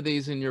cover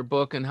these in your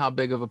book, and how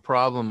big of a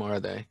problem are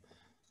they?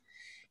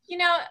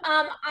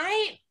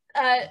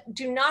 I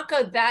do not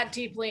go that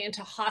deeply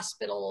into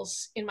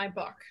hospitals in my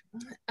book.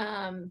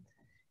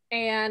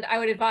 And I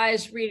would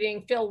advise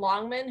reading Phil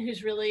Longman,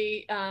 who's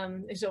really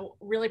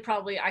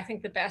probably, I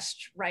think, the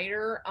best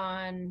writer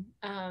on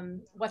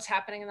what's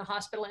happening in the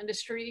hospital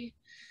industry.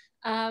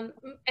 And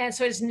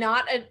so it's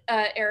not an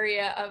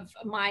area of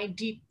my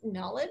deep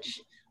knowledge.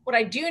 What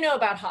I do know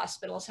about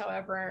hospitals,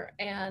 however,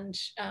 and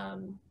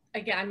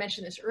again, I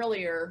mentioned this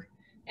earlier,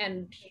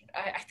 and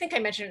I think I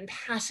mentioned it in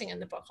passing in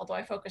the book, although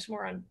I focus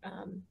more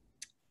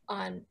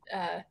on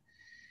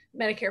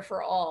Medicare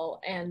for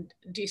all and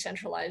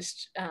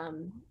decentralized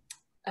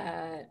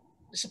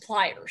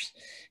suppliers,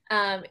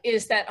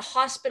 is that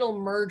hospital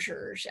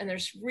mergers, and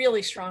there's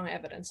really strong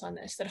evidence on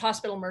this, that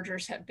hospital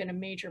mergers have been a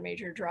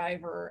major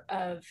driver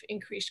of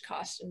increased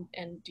costs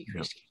and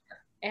decreased care.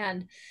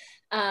 And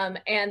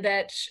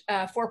that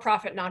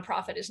for-profit,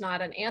 nonprofit is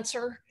not an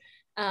answer.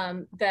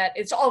 That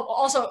it's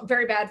also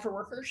very bad for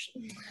workers.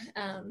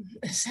 And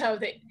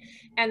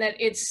that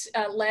it's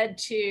led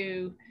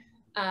to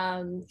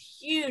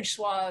huge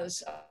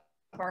swaths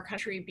of our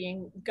country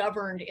being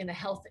governed in the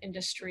health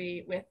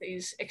industry with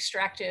these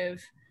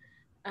extractive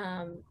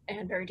and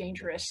very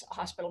dangerous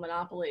hospital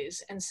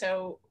monopolies. And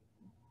so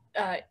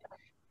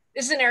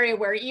this is an area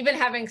where even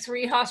having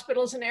 3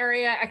 hospitals in an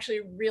area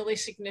actually really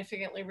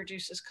significantly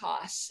reduces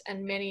costs,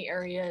 and many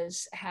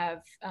areas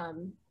have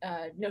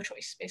no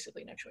choice,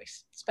 basically no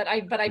choice. But I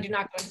do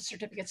not go into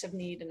certificates of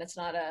need, and it's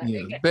not a.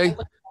 Yeah.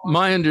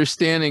 My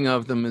understanding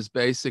of them is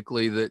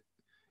basically that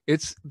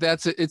it's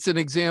an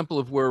example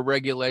of where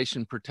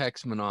regulation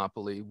protects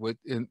monopoly.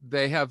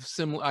 They have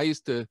similar. I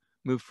used to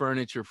move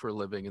furniture for a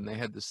living, and they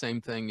had the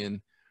same thing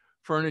in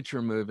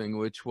furniture moving,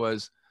 which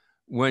was,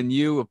 when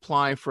you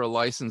apply for a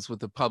license with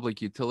the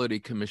Public Utility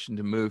Commission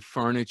to move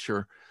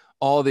furniture,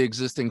 all the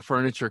existing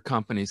furniture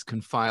companies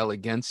can file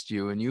against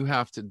you, and you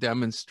have to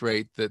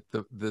demonstrate that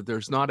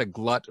there's not a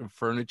glut of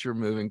furniture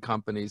moving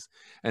companies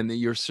and that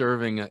you're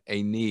serving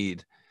a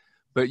need.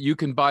 But you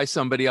can buy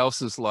somebody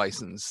else's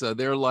license. So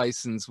their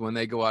license, when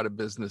they go out of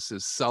business,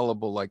 is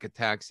sellable like a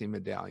taxi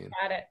medallion.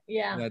 Got it.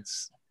 Yeah.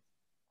 That's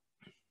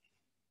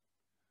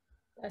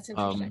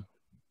interesting.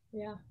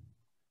 Yeah.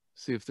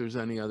 See if there's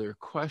any other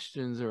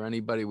questions or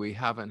anybody we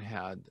haven't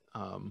had.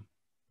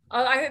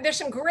 There's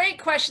some great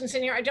questions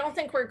in here. I don't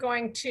think we're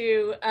going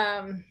to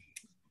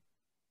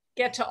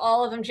get to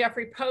all of them.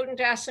 Jeffrey Potent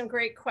asked some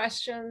great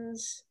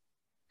questions.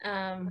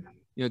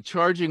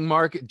 Charging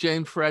market,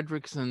 Jane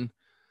Fredrickson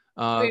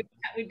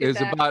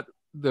is about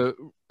the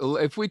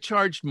if we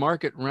charged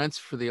market rents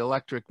for the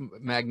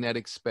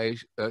electromagnetic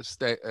spectrum,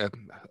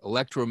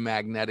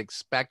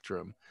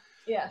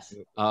 Yes.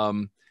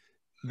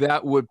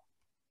 That would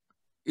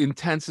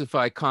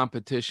intensify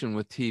competition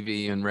with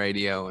TV and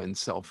radio and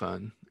cell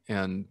phone,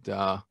 and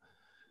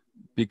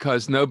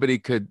because nobody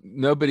could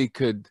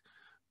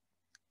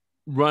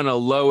run a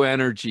low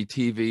energy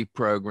TV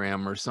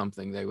program or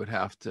something. They would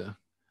have to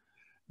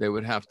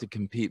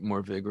compete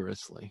more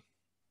vigorously.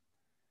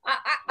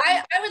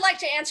 I would like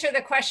to answer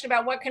the question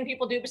about what can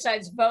people do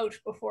besides vote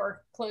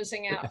before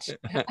closing out. So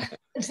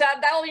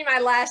that will be my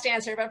last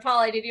answer. But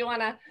Polly, did you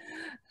want to?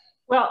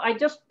 Well,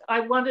 I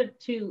wanted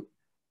to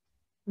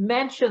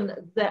mention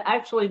that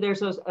actually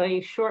there's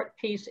a short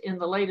piece in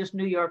the latest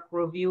New York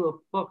Review of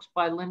Books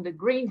by Linda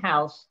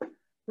Greenhouse,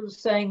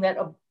 who's saying that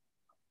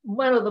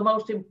one of the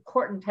most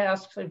important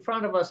tasks in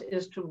front of us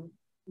is to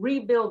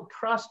rebuild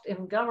trust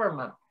in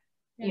government.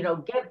 Yeah.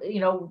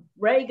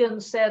 Reagan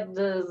said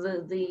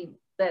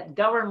that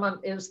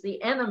government is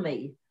the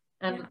enemy,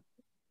 and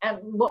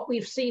what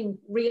we've seen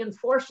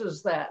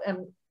reinforces that.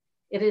 And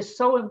it is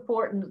so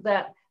important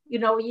that,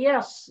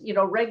 yes,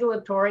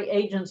 regulatory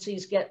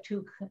agencies get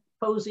too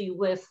cozy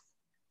with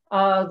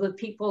the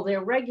people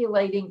they're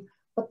regulating,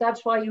 but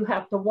that's why you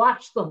have to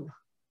watch them.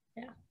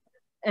 Yeah.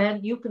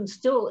 And you can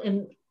still,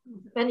 in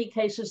many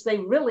cases, they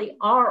really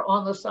are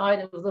on the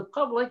side of the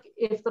public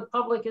if the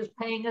public is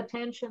paying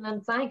attention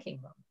and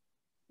thanking them.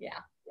 Yeah.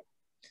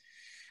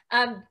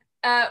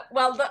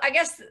 Well, I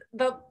guess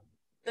the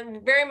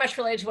very much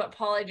related to what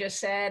Polly just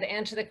said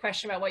and to the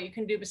question about what you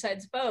can do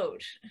besides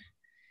vote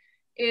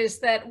is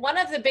that one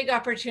of the big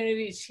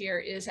opportunities here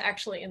is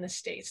actually in the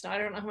States. Now, I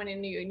don't know how many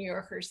New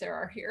Yorkers there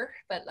are here,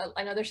 but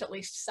I know there's at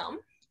least some.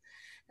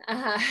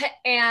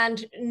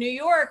 And New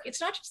York,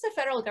 it's not just the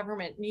federal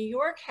government. New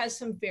York has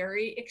some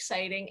very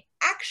exciting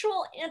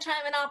actual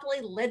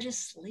anti-monopoly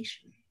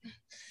legislation.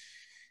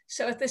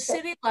 So at the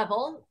city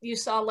level, you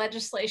saw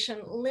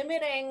legislation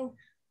limiting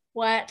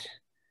what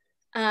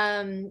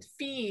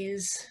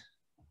fees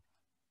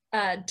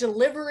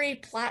delivery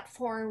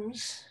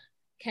platforms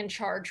can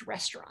charge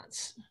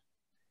restaurants.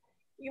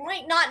 You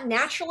might not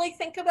naturally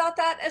think about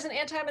that as an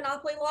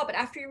anti-monopoly law, but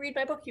after you read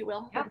my book, you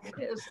will. Yeah,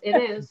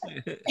 it is.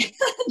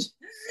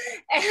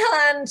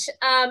 And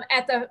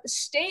at the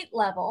state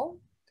level,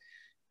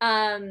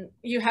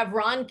 you have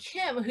Ron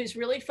Kim, who's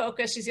really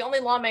focused. He's the only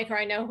lawmaker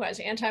I know who has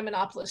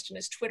anti-monopolist in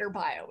his Twitter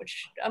bio,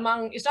 which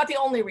is not the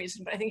only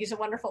reason, but I think he's a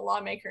wonderful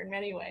lawmaker in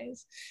many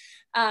ways.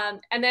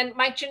 And then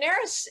Mike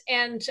Gianaris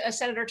and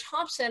Senator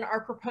Thompson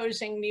are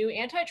proposing new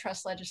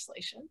antitrust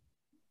legislation.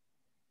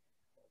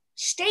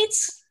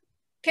 States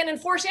can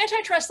enforce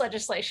antitrust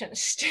legislation.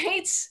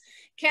 States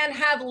can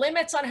have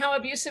limits on how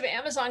abusive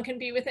Amazon can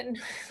be within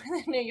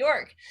New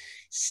York.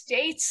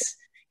 States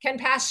can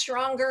pass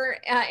stronger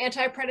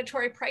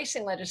anti-predatory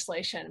pricing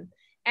legislation.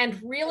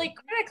 And really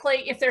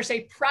critically, if there's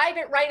a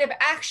private right of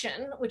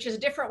action, which is a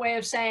different way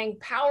of saying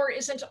power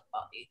it's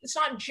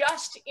not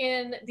just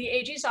in the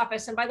AG's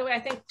office. And by the way, I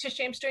think Tish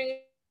James doing.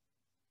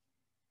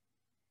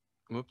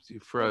 Whoops, you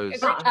froze.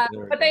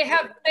 But they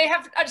have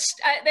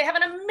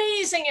an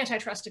amazing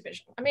antitrust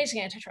division.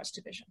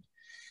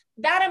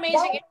 That amazing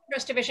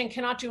antitrust division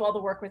cannot do all the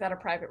work without a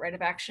private right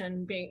of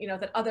action being,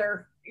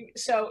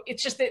 so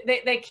it's just that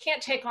they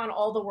can't take on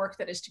all the work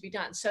that is to be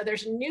done. So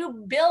there's a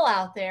new bill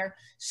out there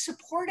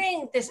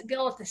supporting this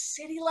bill at the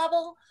city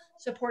level,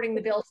 supporting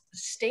the bill at the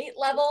state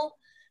level.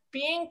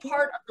 Being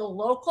part of the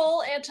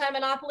local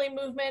anti-monopoly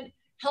movement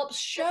helps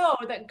show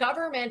that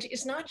government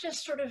is not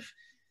just sort of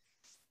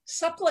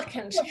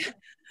supplicant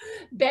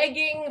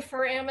begging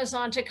for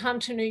Amazon to come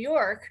to New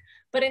York,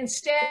 but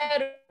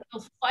instead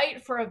will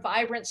fight for a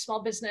vibrant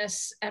small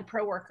business and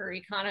pro-worker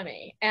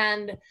economy.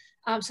 And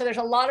so there's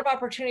a lot of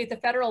opportunity at the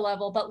federal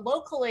level, but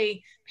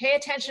locally, pay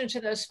attention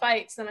to those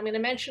fights. And I'm going to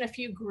mention a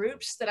few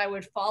groups that I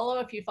would follow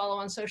if you follow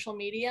on social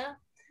media.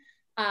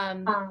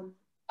 Open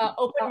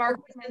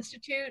Markets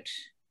Institute,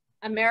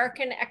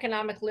 American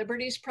Economic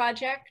Liberties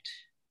Project,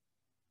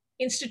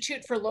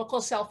 Institute for Local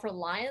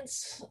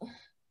Self-Reliance,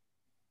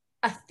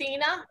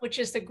 Athena, which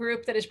is the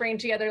group that is bringing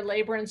together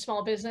labor and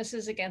small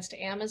businesses against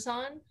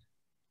Amazon,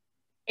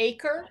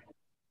 Acre,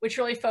 which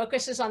really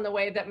focuses on the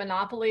way that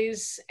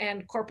monopolies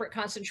and corporate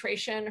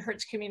concentration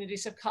hurts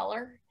communities of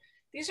color.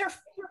 These are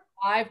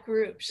 5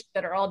 groups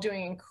that are all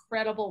doing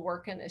incredible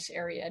work in this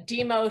area.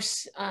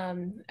 Demos,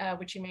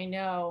 which you may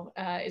know,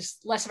 is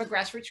less of a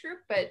grassroots group,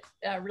 but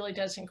really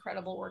does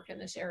incredible work in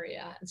this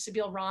area. And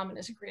Sabeel Rahman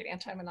is a great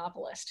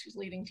anti-monopolist who's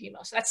leading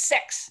Demos. So that's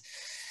 6.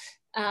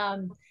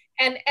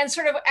 And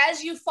sort of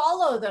as you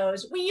follow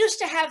those, we used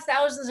to have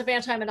thousands of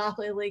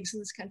anti-monopoly leagues in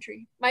this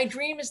country. My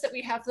dream is that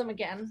we have them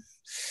again.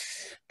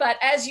 But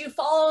as you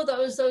follow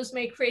those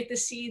may create the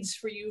seeds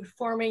for you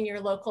forming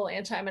your local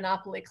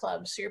anti-monopoly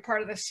club. So you're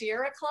part of the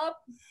Sierra Club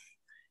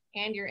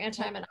and your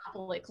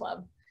anti-monopoly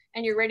club,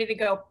 and you're ready to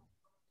go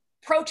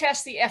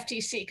protest the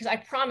FTC. Because I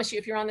promise you,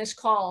 if you're on this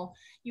call,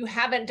 you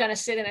haven't done a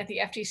sit-in at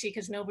the FTC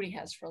because nobody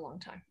has for a long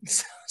time.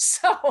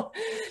 So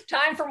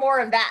time for more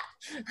of that.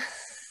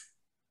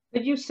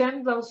 Did you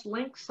send those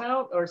links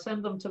out or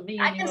send them to me?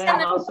 I can anyway?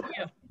 send them to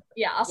you.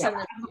 Yeah, I'll send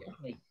them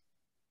to you.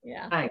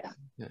 Yeah. Thanks.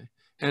 Okay.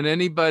 And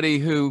anybody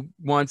who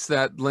wants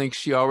that link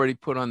she already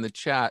put on the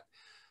chat,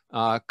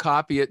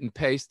 copy it and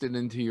paste it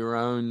into your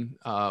own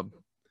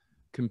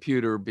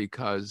computer,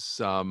 because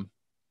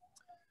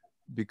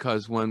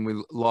when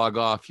we log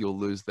off, you'll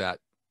lose that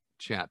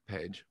chat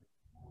page.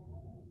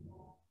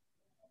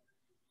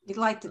 We'd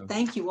like to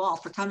thank you all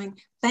for coming.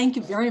 Thank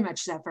you very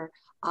much, Zephyr.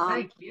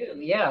 Thank you.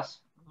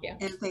 Yes. Yeah.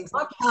 And thanks.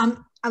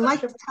 I'd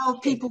like to tell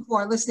people who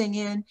are listening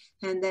in,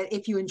 and that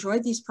if you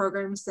enjoyed these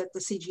programs that the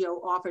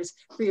CGO offers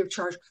free of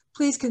charge,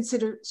 please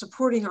consider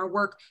supporting our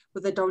work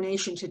with a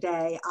donation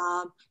today.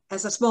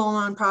 As a small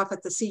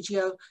nonprofit, the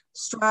CGO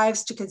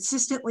strives to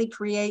consistently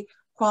create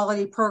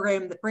quality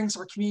program that brings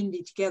our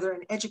community together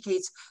and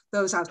educates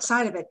those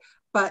outside of it.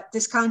 But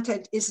this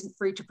content isn't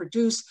free to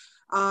produce.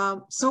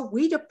 So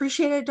we'd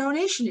appreciate a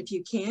donation if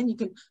you can. You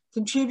can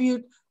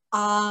contribute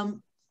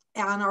on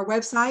our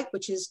website,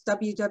 which is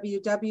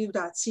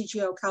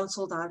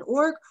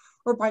www.cgocouncil.org,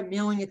 or by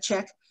mailing a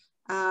check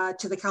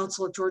to the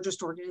Council of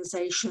Georgist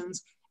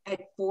Organizations at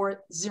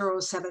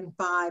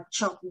 4075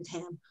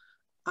 Cheltenham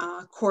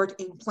Court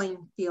in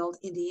Plainfield,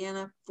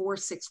 Indiana,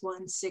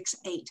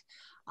 46168.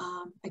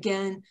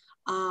 Again,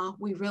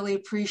 we really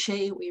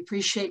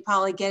appreciate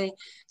Polly getting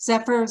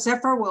Zephyr.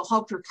 Zephyr, we'll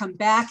hope you'll come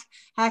back,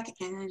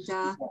 and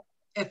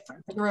if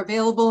you're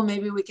available,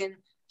 maybe we can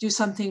do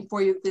something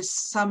for you this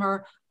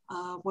summer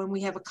when we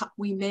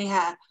may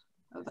have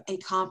a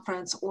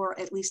conference, or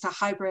at least a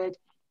hybrid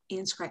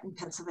in Scranton,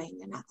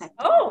 Pennsylvania. Not that.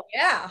 Oh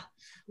yeah,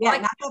 yeah.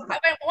 Like,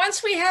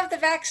 once we have the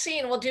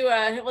vaccine, we'll do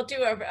a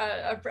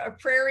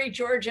Prairie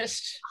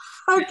Georgist.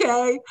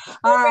 Okay.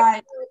 All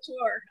right.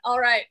 Tour. All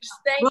right.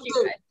 Thank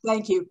you.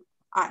 Thank you.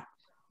 All right.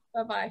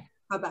 Bye bye.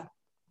 Bye bye.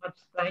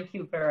 Thank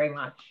you very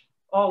much,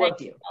 all of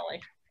you.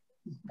 Polly.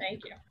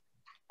 Thank you.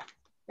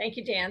 Thank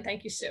you, Dan.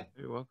 Thank you, Sue.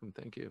 You're welcome.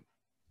 Thank you.